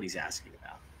think that's what he's asking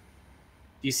about.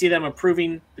 you see them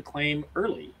approving the claim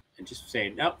early and just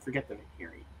saying, "No, forget the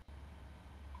hearing"?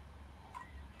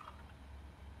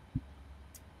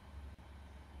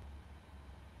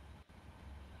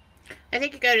 I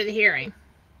think you go to the hearing.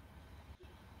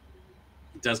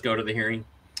 It does go to the hearing?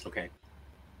 Okay.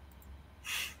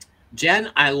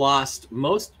 Jen,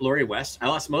 Lori West, I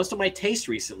lost most of my taste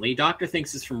recently. Doctor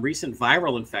thinks it's from recent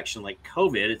viral infection like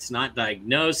COVID. It's not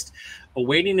diagnosed.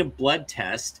 Awaiting a blood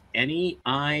test. Any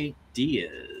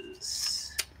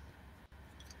ideas?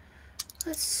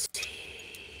 Let's see.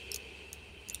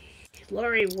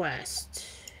 Lori West.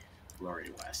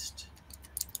 Lori West.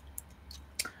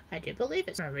 I do believe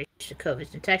it's from recent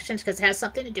COVID infections because it has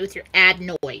something to do with your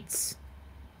adenoids.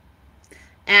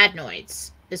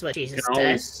 Adenoids is what Jesus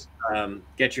says.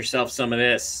 Get yourself some of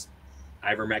this.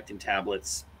 Ivermectin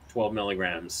tablets, 12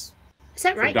 milligrams. Is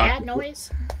that right? Adenoids?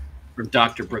 From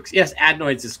Dr. Brooks. Yes,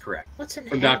 adenoids is correct. What's an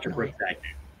from adenoid? Dr. Brooks.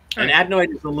 An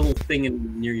adenoid is a little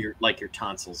thing near your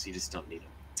tonsils. You just don't need them.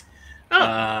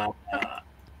 Oh. Okay.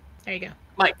 There you go.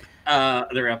 Mike,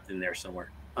 they're up in there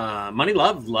somewhere. Money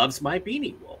Love loves my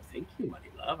beanie. Well, thank you, Money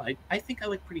Love. I think I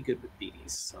look pretty good with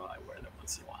beanies, so I wear them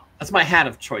once in a while. That's my hat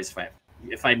of choice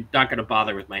if I'm not going to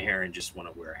bother with my hair and just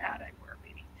want to wear a hat, I wear a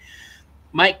beanie.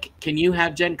 Mike, can you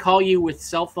have Jen call you with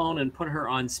cell phone and put her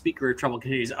on speaker if trouble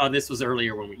continues? Oh, this was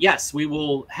earlier when yes, we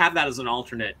will have that as an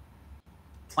alternate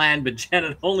plan. But Jen,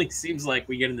 it only seems like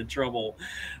we get into trouble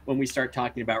when we start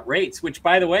talking about rates, which,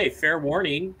 by the way, fair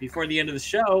warning, before the end of the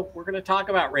show, we're going to talk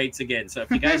about rates again. So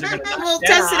if you guys are going to we'll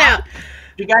test it out.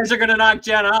 If you guys are going to knock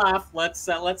Jen off, let's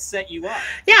set you up.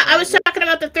 Yeah, I was talking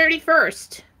about the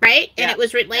 31st, right? And it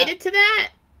was related to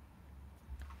that.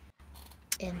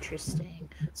 Interesting.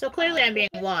 So clearly I'm being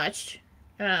watched.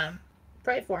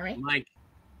 Pray for me. Mike,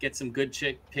 get some good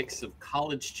pics of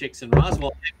college chicks in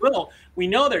Roswell. Well, we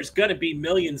know there's going to be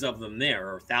millions of them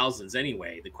there, or thousands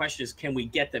anyway. The question is, can we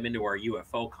get them into our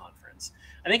UFO conference?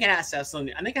 I think it has to have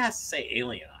something. I think it has to say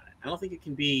alien on it. I don't think it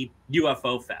can be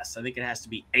UFO Fest. I think it has to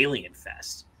be Alien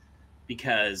Fest,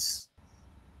 because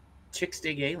chicks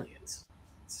dig aliens.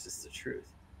 It's just the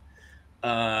truth.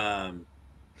 I'll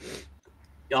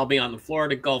be on the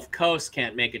Florida Gulf Coast.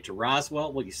 Can't make it to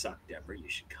Roswell. Well, you suck, Deborah. You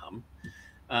should come.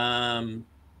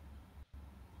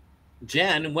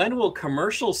 Jen, when will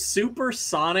commercial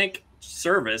supersonic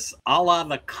service a la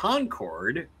the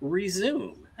Concorde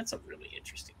resume? That's a really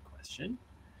interesting question.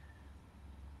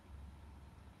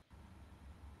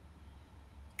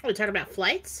 Are we talking about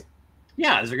flights?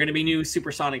 Yeah, is there going to be new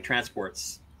supersonic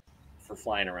transports for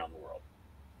flying around the world?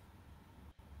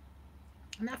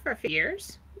 Not for a few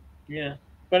years. Yeah,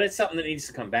 but it's something that needs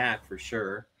to come back for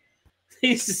sure. They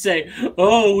used to say,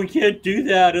 "Oh, we can't do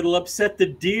that. It'll upset the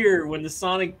deer when the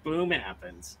sonic boom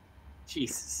happens."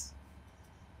 Jesus,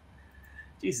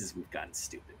 we've gotten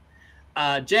stupid.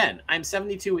 Jen, I'm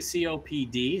 72 with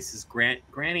COPD. This is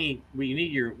Granny.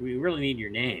 We really need your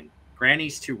name.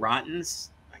 Granny's Two Rottens.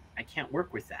 I can't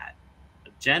work with that.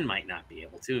 Jen might not be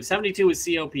able to. 72 with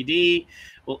COPD.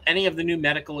 Will any of the new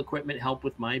medical equipment help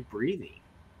with my breathing?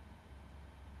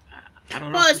 I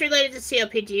don't know. Well, it's related to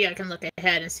COPD. I can look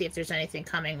ahead and see if there's anything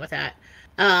coming with that.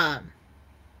 There'll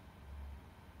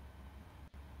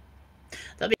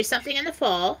be something in the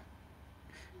fall.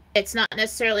 It's not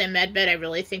necessarily a med bed. I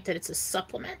really think that it's a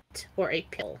supplement or a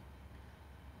pill.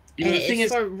 And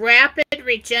it's for rapid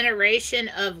regeneration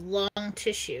of lung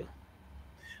tissue.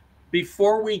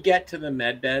 Before we get to the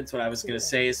med beds, what I was going to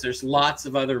say is there's lots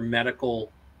of other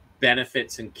medical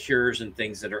benefits and cures and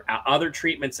things that are other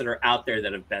treatments that are out there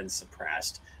that have been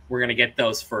suppressed. We're going to get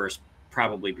those first,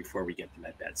 probably before we get to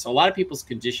med beds. So a lot of people's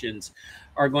conditions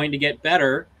are going to get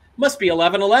better. Must be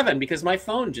 11:11 because my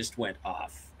phone just went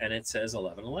off and it says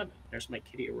 11:11. There's my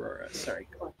kitty Aurora. Sorry,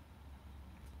 come on.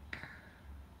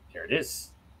 There it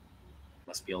is.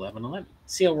 Must be 11:11.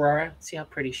 See Aurora? See how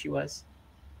pretty she was?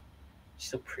 She's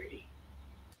so pretty.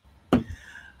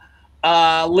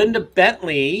 Linda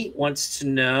Bentley wants to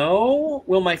know,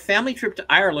 will my family trip to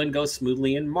Ireland go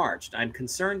smoothly in March? I'm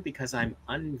concerned because I'm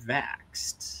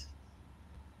unvaxxed.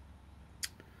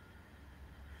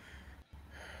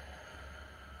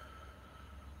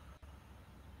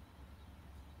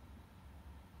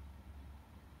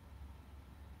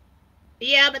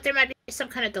 Yeah, but there might be some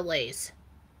kind of delays.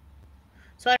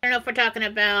 So I don't know if we're talking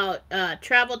about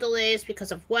travel delays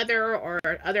because of weather or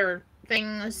other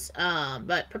things,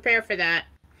 but prepare for that.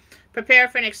 Prepare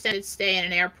for an extended stay in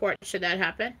an airport should that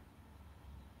happen.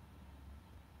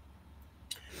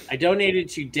 I donated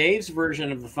to Dave's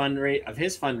version of the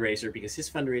his fundraiser because his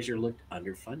fundraiser looked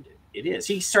underfunded. It is.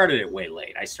 He started it way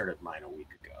late. I started mine a week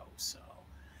ago. So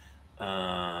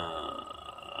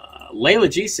Layla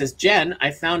G says, Jen,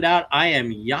 I found out I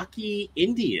am Yaqui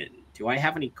Indian. Do I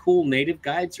have any cool native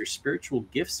guides or spiritual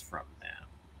gifts from them?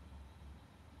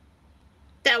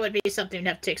 That would be something to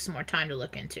have to take some more time to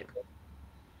look into.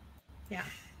 Yeah.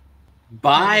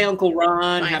 Bye, Uncle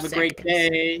Ron. 5 Have a great seconds.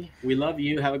 day. We love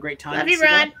you. Have a great time. Love you,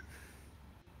 Ron.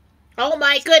 Oh,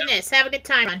 my goodness. Have a good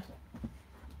time, Ron.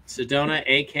 Sedona,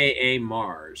 a.k.a.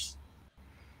 Mars.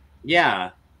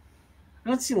 Yeah. I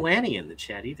don't see Lanny in the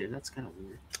chat either. That's kind of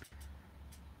weird.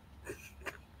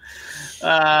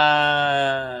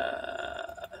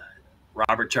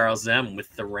 Robert Charles M.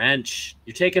 with the wrench.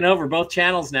 You're taking over both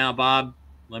channels now, Bob.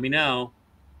 Let me know.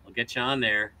 I'll get you on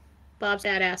there. Bob's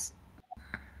badass.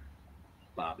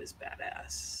 Bob is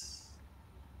badass.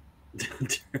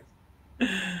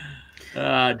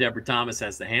 Deborah Thomas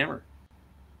has the hammer.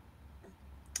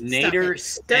 Nader Don't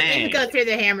Stang. even go through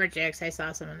the hammer jokes. I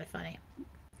saw some of them funny.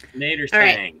 Nader All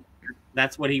Stang. right.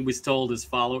 That's what he was told his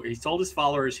followers. He told his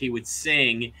followers he would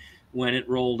sing when it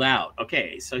rolled out.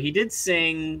 Okay, so he did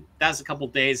sing. That was a couple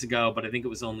days ago, but I think it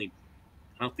was only.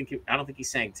 I don't think he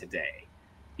sang today.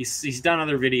 He's done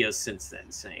other videos since then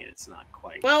saying it's not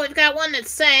quite. Well, we've got one that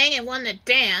sang and one that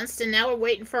danced, and now we're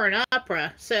waiting for an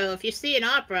opera. So if you see an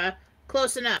opera,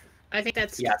 close enough. I think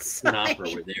that's it's an opera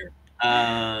over there.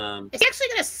 Is he actually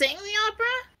going to sing the opera?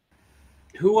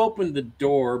 Who opened the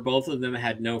door? Both of them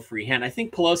had no free hand. I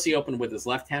think Pelosi opened with his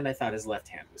left hand. I thought his left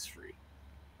hand was free,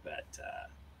 but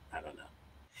I don't know.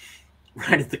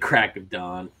 Right at the crack of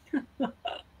dawn.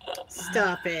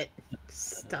 Stop it!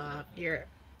 Stop!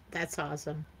 That's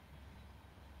awesome.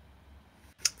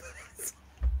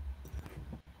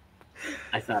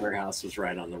 I thought her house was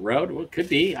right on the road. Well, it could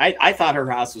be. I thought her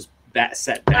house was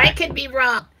set back. I could be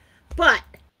wrong, but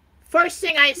first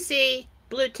thing I see,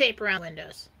 blue tape around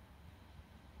windows.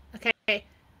 Okay.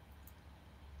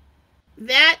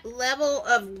 That level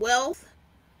of wealth,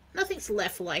 nothing's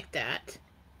left like that.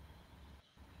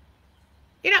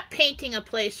 You're not painting a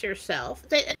place yourself.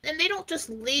 And they don't just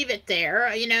leave it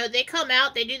there. You know, they come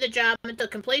out, they do the job until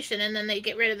completion, and then they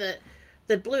get rid of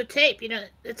the blue tape. You know,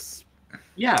 it's...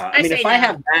 Yeah, I mean, if I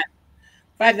have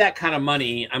that kind of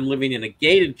money, I'm living in a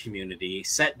gated community,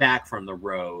 set back from the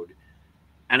road,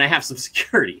 and I have some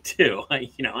security too. I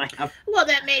have. Well,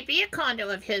 that may be a condo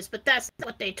of his, but that's not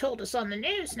what they told us on the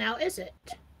news now, is it?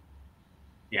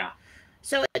 Yeah.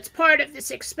 So it's part of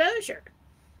this exposure.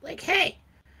 Like, hey,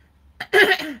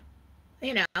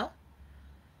 you know.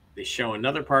 They show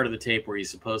another part of the tape where he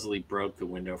supposedly broke the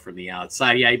window from the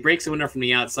outside. Yeah, he breaks the window from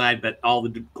the outside, but all the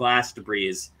glass debris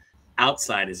is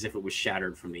outside as if it was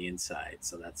shattered from the inside.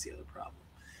 So that's the other problem.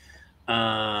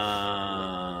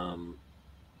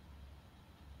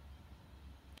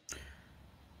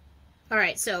 All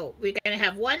right, so we're going to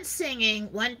have one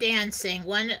singing, one dancing,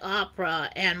 one opera,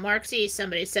 and Mark Z,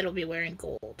 somebody said, will be wearing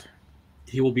gold.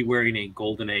 He will be wearing a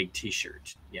golden egg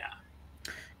t-shirt. Yeah.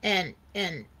 And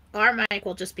our mic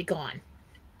will just be gone.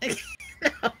 No,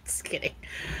 I'm just kidding.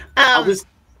 I'll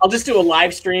just do a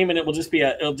live stream, and it'll just be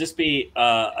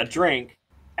a drink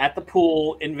at the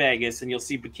pool in Vegas, and you'll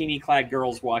see bikini-clad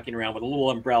girls walking around with a little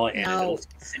umbrella in it. It'll be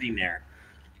sitting there,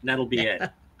 and that'll be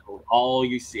it. All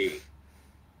you see.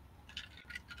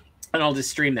 And I'll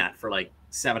just stream that for like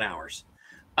 7 hours.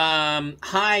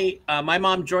 Hi, my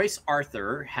mom, Joyce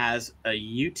Arthur, has a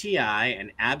UTI,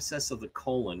 an abscess of the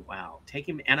colon. Wow.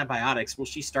 Taking antibiotics. Will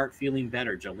she start feeling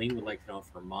better? Jolene would like to know if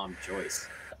her mom, Joyce.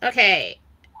 Okay.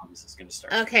 This is going to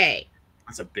start. Okay.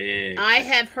 That's a big... I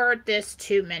have heard this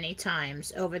too many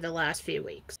times over the last few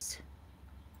weeks.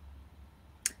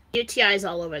 UTIs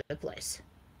all over the place.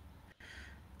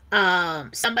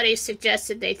 Somebody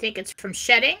suggested they think it's from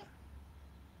shedding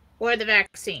or the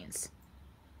vaccines.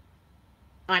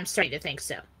 I'm starting to think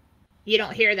so. You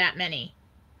don't hear that many.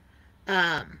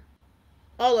 All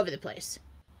over the place.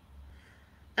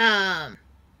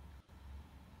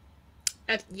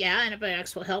 Yeah,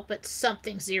 antibiotics will help, but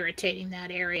something's irritating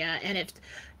that area. And if,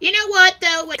 you know what,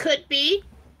 though, what could be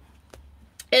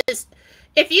is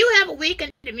if you have a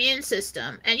weakened immune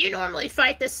system and you normally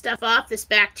fight this stuff off, this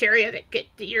bacteria that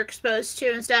you're exposed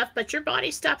to and stuff, but your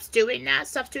body stops doing that,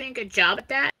 stops doing a good job at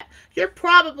that, you're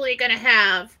probably going to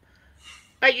have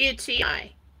a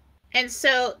UTI. And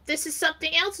so this is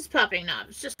something else is popping up.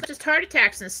 It's just heart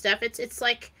attacks and stuff. It's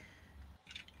like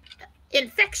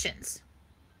infections.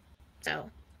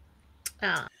 So,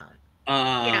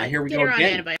 here we get go her on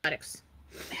again. antibiotics.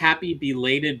 Happy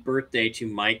belated birthday to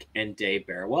Mike and Dave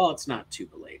Bear. Well, it's not too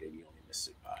belated. You only missed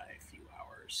it by a few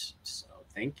hours. So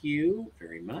thank you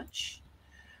very much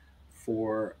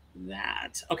for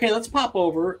that. Okay, let's pop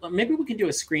over. Maybe we can do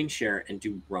a screen share and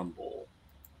do Rumble.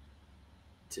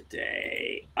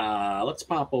 today. Let's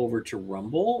pop over to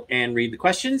Rumble and read the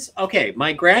questions. Okay,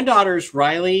 my granddaughters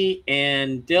Riley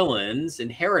and Dylan's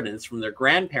inheritance from their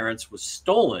grandparents was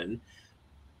stolen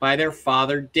by their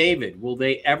father David. Will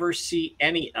they ever see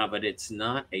any of it? It's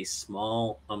not a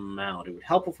small amount. It would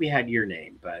help if we had your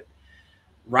name, but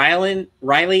Riley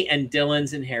and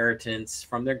Dylan's inheritance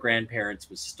from their grandparents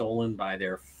was stolen by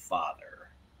their father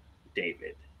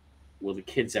David. Will the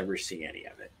kids ever see any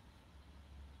of it?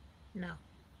 No.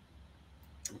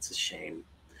 It's a shame.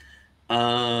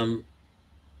 Rowellbaum,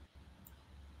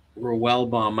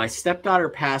 my stepdaughter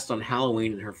passed on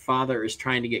Halloween, and her father is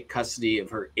trying to get custody of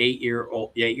her 8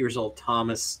 years old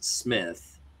Thomas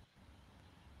Smith.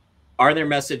 Are there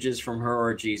messages from her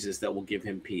or Jesus that will give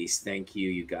him peace? Thank you.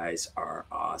 You guys are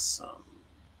awesome.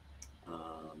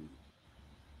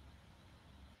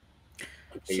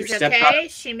 She's okay.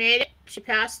 She made it. She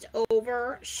passed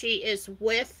over. She is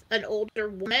with an older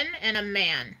woman and a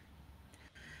man.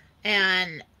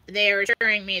 And they are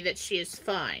assuring me that she is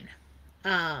fine.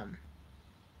 At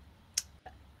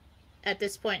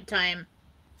this point in time,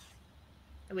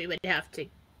 we would have to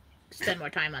spend more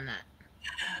time on that.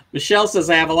 Michelle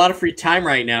says, I have a lot of free time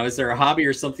right now. Is there a hobby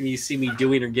or something you see me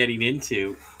doing or getting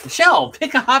into? Michelle,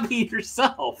 pick a hobby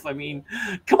yourself. I mean,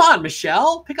 come on,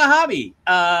 Michelle, pick a hobby.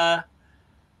 I'm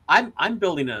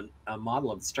building a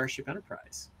model of the Starship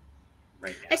Enterprise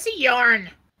right now. I see yarn.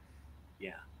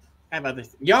 Yeah. I have other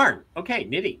yarn. Okay,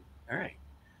 knitting. All right.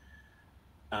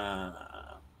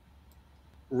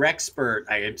 Rexpert,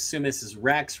 I assume this is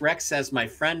Rex. Rex says, my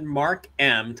friend Mark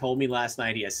M told me last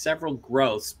night he has several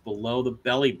growths below the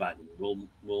belly button.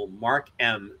 Will Mark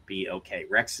M be okay?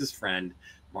 Rex's friend,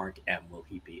 Mark M, will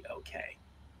he be okay?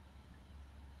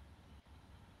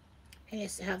 He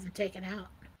needs to have them taken out.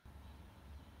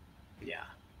 Yeah.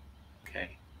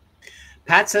 Okay.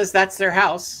 Pat says that's their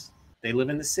house. They live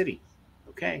in the city.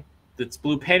 Okay. That's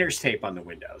blue painter's tape on the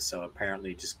window, so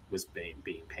apparently it just was being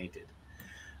painted.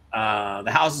 The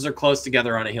houses are close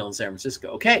together on a hill in San Francisco.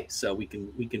 Okay, so we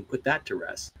can put that to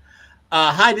rest.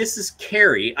 Hi, this is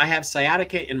Carrie. I have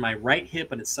sciatica in my right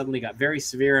hip, and it suddenly got very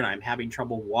severe, and I'm having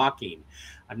trouble walking.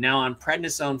 I'm now on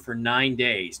prednisone for 9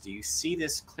 days. Do you see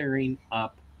this clearing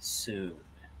up soon?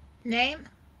 Name?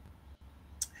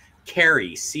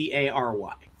 Carrie,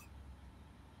 C-A-R-Y.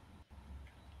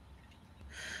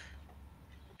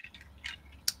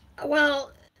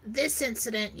 Well, this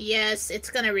incident, yes, it's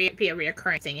going to be a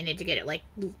reoccurring thing. You need to get it, like,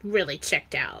 really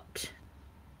checked out.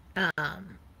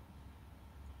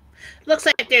 Looks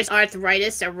like there's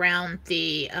arthritis around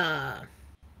the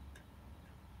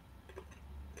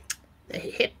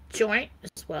hip joint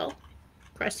as well.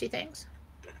 Crusty things.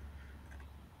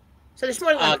 So there's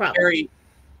more than one problem.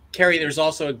 Carrie, there's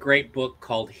also a great book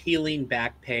called Healing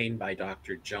Back Pain by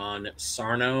Dr. John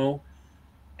Sarno,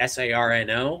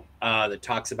 S-A-R-N-O, that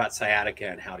talks about sciatica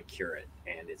and how to cure it.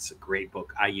 And it's a great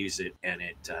book. I use it, and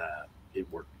it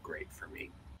worked great for me.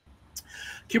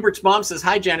 Cubert's mom says,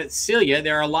 hi, Janet Celia.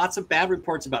 There are lots of bad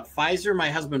reports about Pfizer. My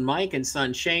husband Mike and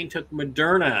son Shane took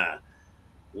Moderna.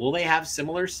 Will they have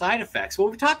similar side effects? Well,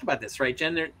 we've talked about this, right,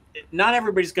 Jen? Not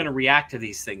everybody's going to react to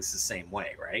these things the same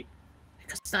way, right?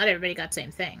 Because not everybody got the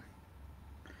same thing.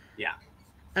 Yeah.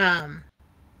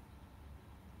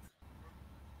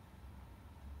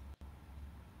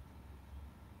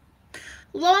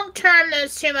 Long term,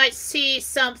 those two might see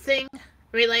something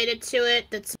related to it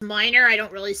that's minor. I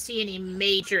don't really see any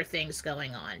major things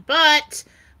going on. But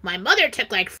my mother took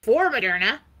like 4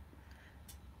 Moderna,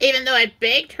 even though I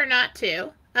begged her not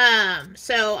to.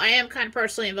 So I am kind of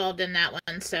personally involved in that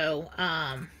one. So,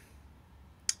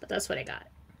 but that's what I got.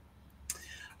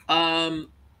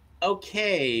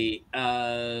 Okay.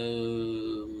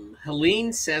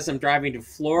 Helene says, I'm driving to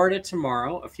Florida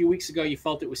tomorrow. A few weeks ago, you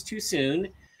felt it was too soon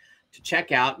to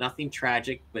check out. Nothing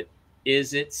tragic, but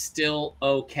is it still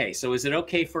okay? So is it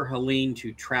okay for Helene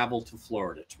to travel to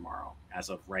Florida tomorrow as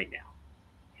of right now?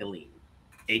 Helene,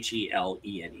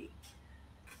 Helene.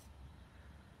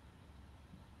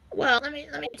 Well, let me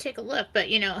take a look. But,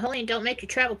 you know, Helene, don't make your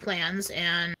travel plans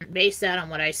and base that on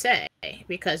what I say,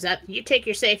 because that you take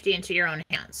your safety into your own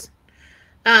hands.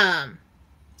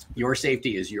 Your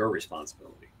safety is your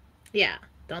responsibility. Yeah.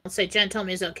 Don't say Jen told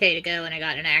me it's okay to go and I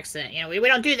got in an accident. You know, we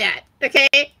don't do that. Okay.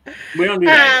 We don't do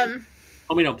that.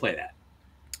 Oh, we don't play that.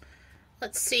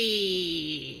 Let's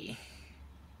see.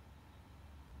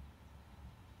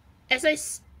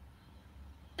 As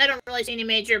I don't really see any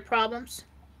major problems.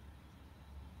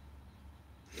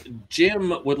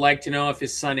 Jim would like to know if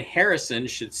his son Harrison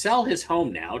should sell his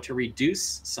home now to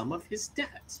reduce some of his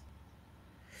debt.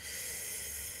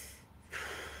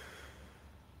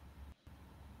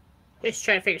 Just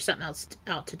try to figure something else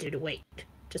out to do to wait.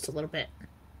 just a little bit.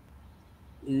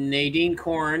 Nadine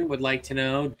Korn would like to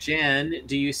know, Jen,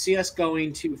 do you see us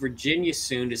going to Virginia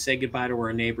soon to say goodbye to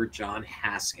our neighbor John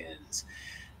Haskins?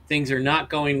 Things are not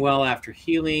going well after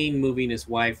healing, moving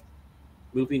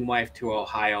wife to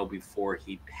Ohio before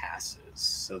he passes.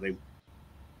 So do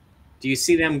you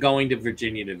see them going to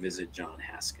Virginia to visit John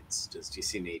Haskins? Do you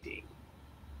see Nadine?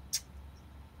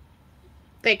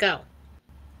 They go.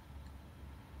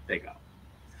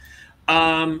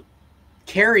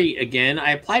 Carrie again.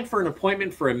 I applied for an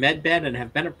appointment for a med bed and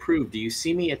have been approved. Do you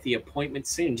see me at the appointment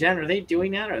soon? Jen, are they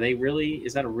doing that?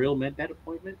 Is that a real med bed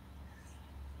appointment?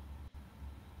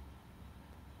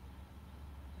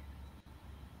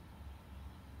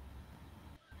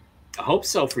 I hope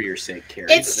so for your sake, Carrie.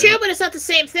 It's true, but it's not the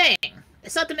same thing.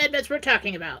 It's not the med beds we're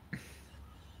talking about.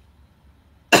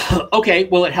 Okay,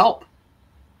 will it help,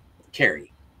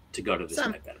 Carrie, to go to this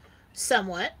med bed?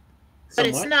 Somewhat. But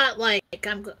it's not like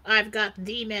I've got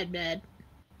the med bed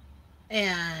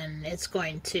and it's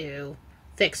going to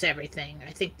fix everything.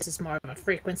 I think this is more of a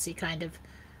frequency kind of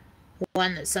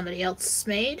one that somebody else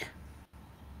made.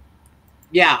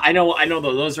 Yeah, I know.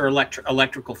 Those are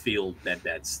electrical field med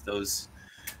beds. Those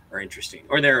are interesting.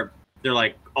 Or they're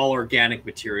like all organic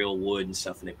material, wood and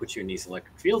stuff, and they put you in these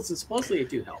electric fields, and supposedly it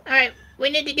do help. All right, we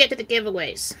need to get to the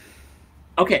giveaways.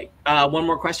 Okay, one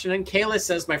more question. And Kayla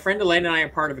says, my friend Elaine and I are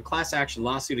part of a class action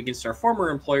lawsuit against our former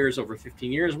employers over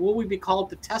 15 years. Will we be called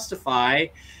to testify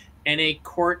in a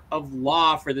court of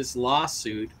law for this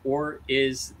lawsuit, or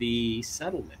is the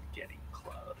settlement getting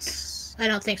close? I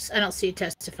don't think so. I don't see you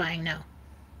testifying, no.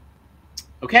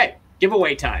 Okay,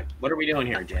 giveaway time. What are we doing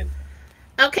here, Jen?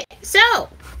 Okay, so,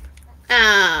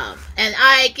 and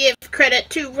I give credit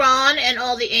to Ron and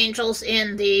all the angels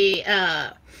in the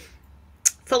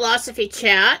philosophy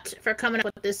chat for coming up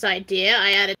with this idea.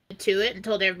 I added to it and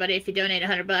told everybody, if you donate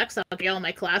 $100, I'll give you all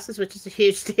my classes, which is a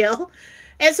huge deal.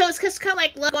 And so it's just kind of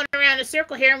like going around in a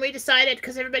circle here, and we decided,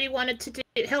 because everybody wanted to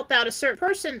help out a certain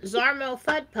person, Zarmo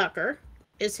Fudpucker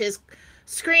is his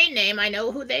screen name. I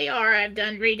know who they are. I've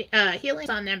done healings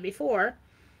on them before.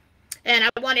 And I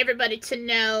want everybody to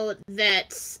know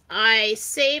that I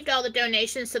saved all the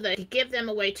donations so that I could give them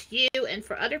away to you and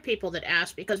for other people that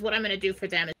ask, because what I'm going to do for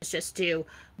them is just do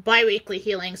bi-weekly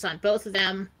healings on both of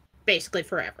them, basically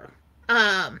forever.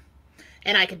 And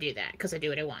I can do that because I do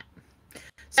what I want.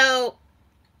 So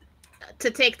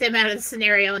to take them out of the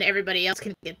scenario, and everybody else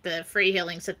can get the free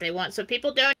healings that they want. So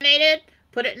people donated,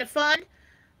 put it in a fund.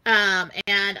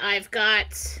 And I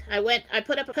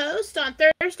put up a post on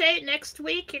Thursday next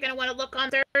week. You're going to want to look on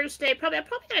Thursday. I'm probably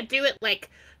going to do it like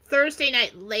Thursday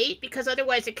night late, because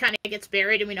otherwise it kind of gets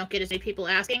buried and we don't get as many people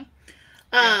asking.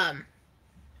 But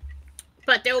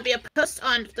there will be a post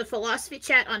on the philosophy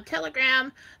chat on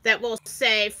Telegram that will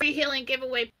say free healing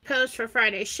giveaway post for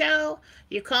Friday's show.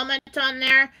 You comment on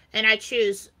there and I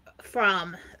choose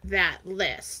from that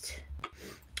list.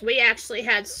 We actually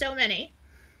had so many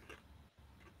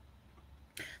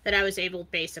that I was able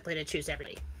basically to choose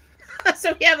everybody.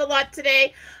 So we have a lot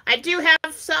today. I do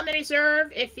have some in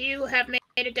reserve. If you have made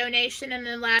a donation in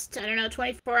the last,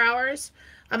 24 hours,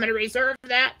 I'm going to reserve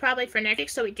that probably for next week.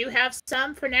 So we do have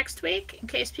some for next week in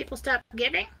case people stop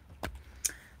giving.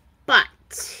 But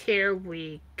here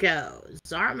we go.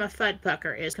 Zarma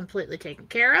Fudpucker is completely taken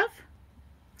care of.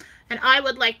 And I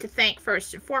would like to thank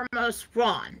first and foremost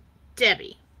Ron,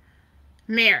 Debbie,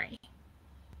 Mary,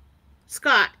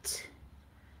 Scott,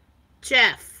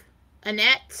 Jeff,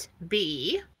 Annette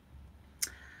B,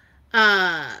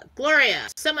 Gloria,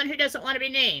 someone who doesn't want to be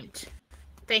named.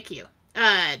 Thank you.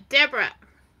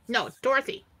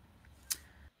 Dorothy.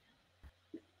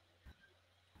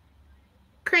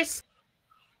 Chris,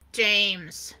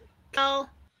 James, Bill,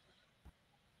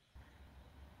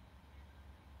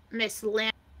 Miss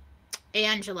Lynn,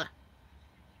 Angela,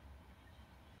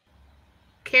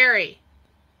 Carrie.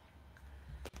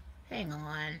 Hang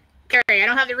on. Carrie, I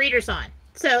don't have the readers on.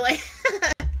 So, like,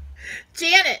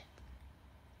 Janet,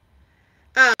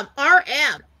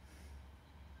 RM,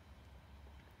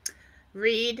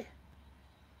 Reed,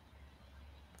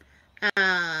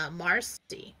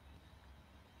 Marcy,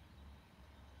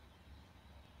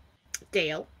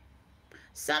 Dale.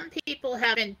 Some people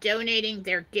have been donating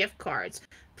their gift cards.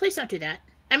 Please don't do that.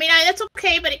 I mean, that's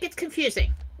okay, but it gets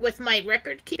confusing with my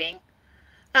record keeping.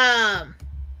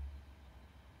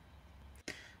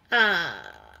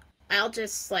 I'll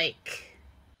just, like,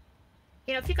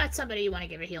 if you got somebody you want to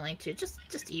give a healing to, just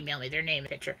email me their name and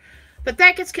picture. But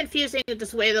that gets confusing with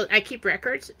this way that I keep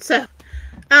records. So,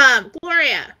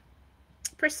 Gloria,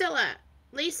 Priscilla,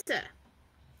 Lisa,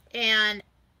 and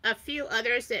a few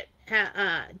others that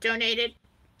donated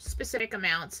specific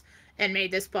amounts. and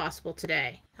made this possible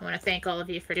today. I want to thank all of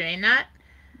you for doing that.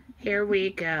 Here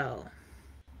we go.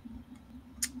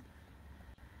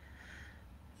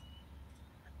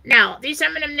 Now, these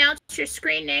I'm going to announce your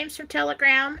screen names from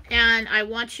Telegram, and I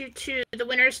want you to, the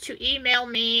winners, to email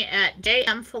me at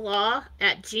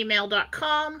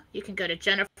jmfalah@gmail.com. You can go to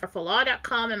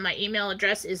jenniferfalah.com, and my email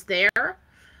address is there.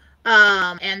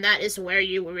 And that is where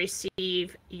you will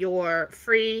receive your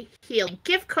free healing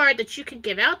gift card that you can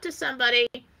give out to somebody,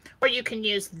 or you can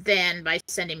use then by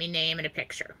sending me name and a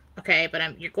picture. Okay,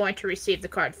 but you're going to receive the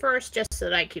card first, just so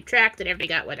that I keep track that everybody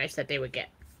got what I said they would get.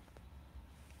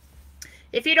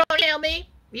 If you don't email me,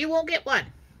 you won't get one.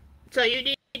 So you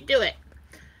need to do it.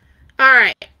 All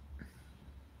right.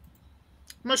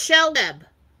 Michelle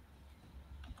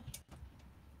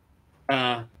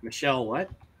Webb. Michelle what?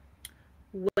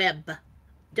 Webb.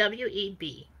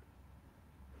 W-E-B.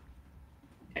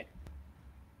 Okay.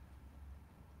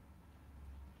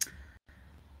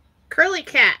 Curly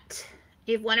Cat.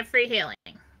 You've won a free healing.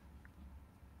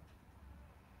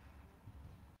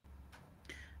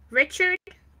 Richard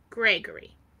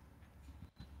Gregory.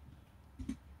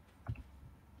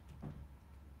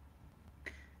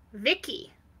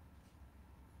 Vicky.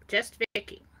 Just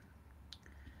Vicky.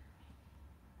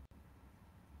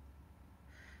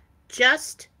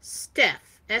 Just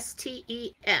Steph.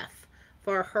 S-T-E-F.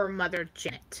 For her mother,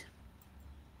 Janet.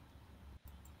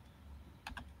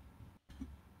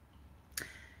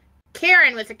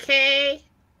 Karen with a K.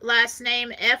 Last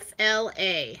name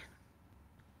F-L-A.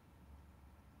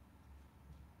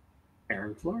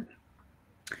 Karen, Florida.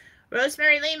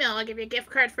 Rosemary Limo, I'll give you a gift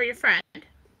card for your friend.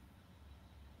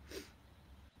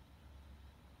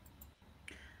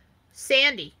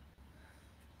 Sandy.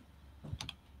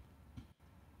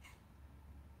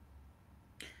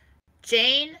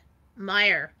 Jane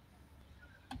Meyer.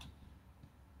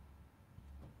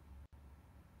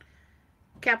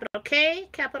 Capital K,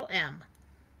 capital M.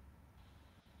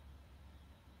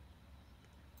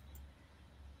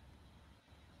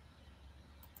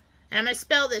 And I'm going to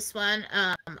spell this one,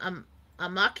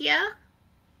 Amakia,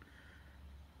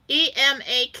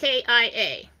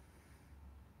 E-M-A-K-I-A.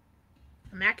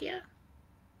 Amakia?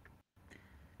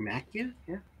 Makia?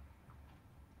 Yeah.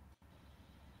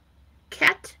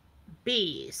 Cat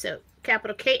B. So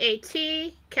capital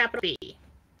K-A-T, capital B.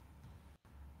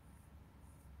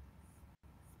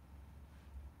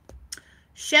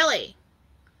 Shelley.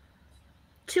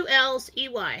 2 L's,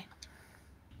 E-Y.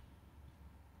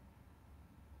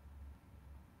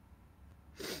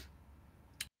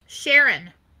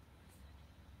 Sharon.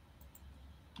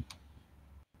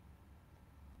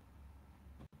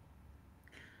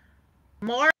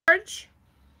 Marge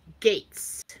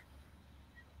Gates.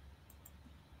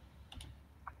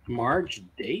 Marge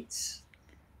Dates?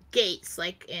 Gates,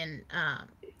 like in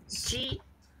G-A-T-E-S.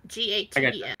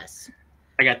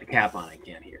 I got the cap on. I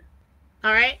can't hear.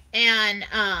 All right, and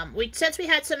since we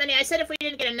had so many, I said if we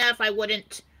didn't get enough, I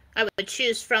would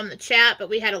choose from the chat, but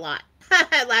we had a lot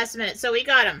last minute, so we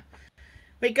got them.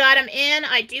 We got them in.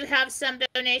 I do have some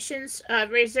donations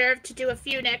reserved to do a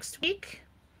few next week,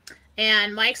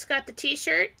 and Mike's got the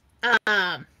T-shirt. Who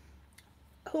are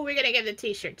we gonna give the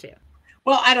T-shirt to?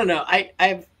 Well, I don't know.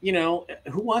 I've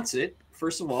who wants it?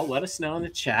 First of all, let us know in the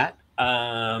chat.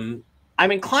 I'm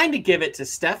inclined to give it to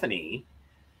Stephanie.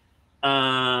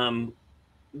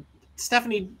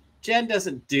 Stephanie, Jen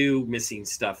doesn't do missing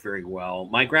stuff very well.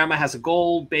 My grandma has a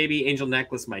gold baby angel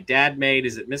necklace my dad made.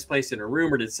 Is it misplaced in her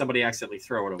room, or did somebody accidentally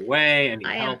throw it away?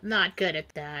 I am not good at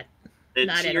that.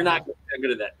 You're not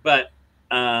good at that. But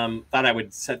thought I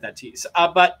would set that to you.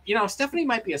 But Stephanie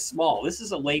might be a small. This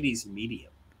is a ladies'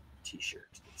 medium T-shirt.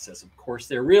 It says, of course,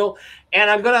 they're real. And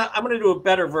I'm gonna do a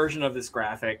better version of this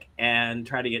graphic and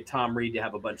try to get Tom Reed to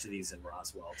have a bunch of these in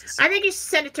Roswell. I think you should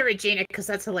send it to Regina because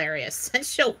that's hilarious, and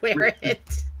she'll wear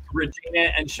it.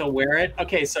 Regina, and she'll wear it.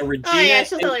 Okay, so Regina. Oh yeah,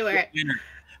 she'll totally wear it.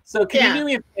 So can you do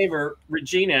me a favor,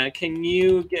 Regina? Can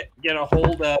you get a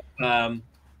hold of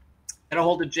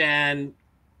Jen?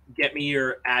 Get me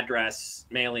your address,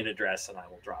 mailing address, and I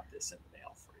will drop this in the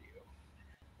mail for you.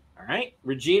 All right,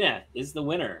 Regina is the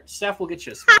winner. Steph will get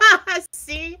you a small.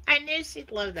 See, I knew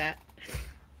she'd love that.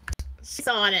 She's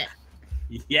on it.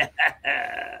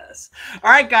 Yes.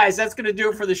 All right, guys, that's going to do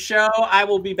it for the show. I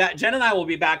will be back. Jen and I will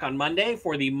be back on Monday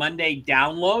for the Monday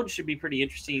download. Should be pretty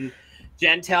interesting.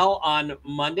 Gentel on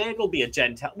Monday. It'll be a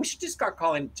Gentel. We should just start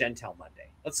calling it Gentel Monday.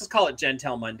 Let's just call it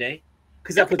Gentel Monday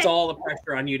because that puts all the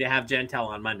pressure on you to have Gentel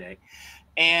on Monday.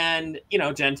 And,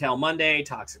 Gentel Monday,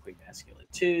 Toxically Masculine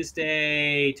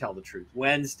Tuesday, Tell the Truth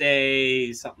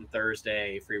Wednesday, something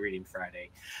Thursday, Free Reading Friday.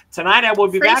 Tonight I will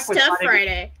be back with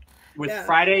Friday.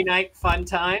 Friday night fun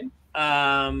time.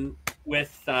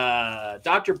 with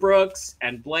Dr. Brooks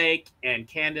and Blake and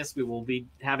Candace. We will be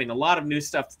having a lot of new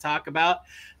stuff to talk about.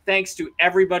 Thanks to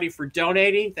everybody for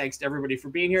donating. Thanks to everybody for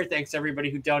being here. Thanks to everybody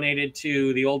who donated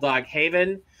to the Old Dog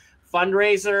Haven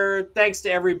fundraiser. Thanks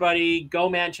to everybody. Go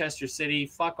Manchester City.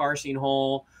 Fuck Arsene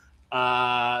Hole.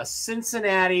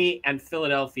 Cincinnati and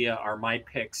Philadelphia are my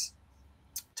picks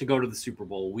to go to the Super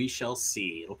Bowl. We shall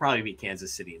see. It'll probably be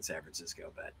Kansas City and San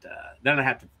Francisco, but then I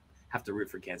have to root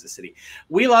for Kansas City.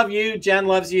 We love you. Jen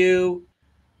loves you.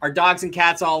 Our dogs and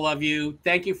cats all love you.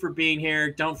 Thank you for being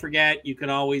here. Don't forget, you can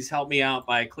always help me out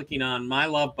by clicking on my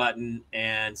love button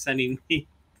and sending me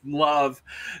love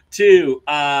to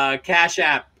Cash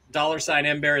App,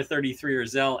 $MBara33 or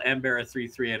Zelle,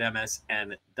 MBara33 at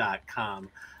msn.com.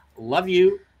 Love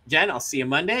you. Jen, I'll see you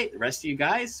Monday. The rest of you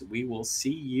guys, we will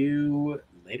see you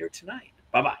later tonight.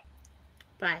 Bye-bye.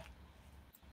 Bye.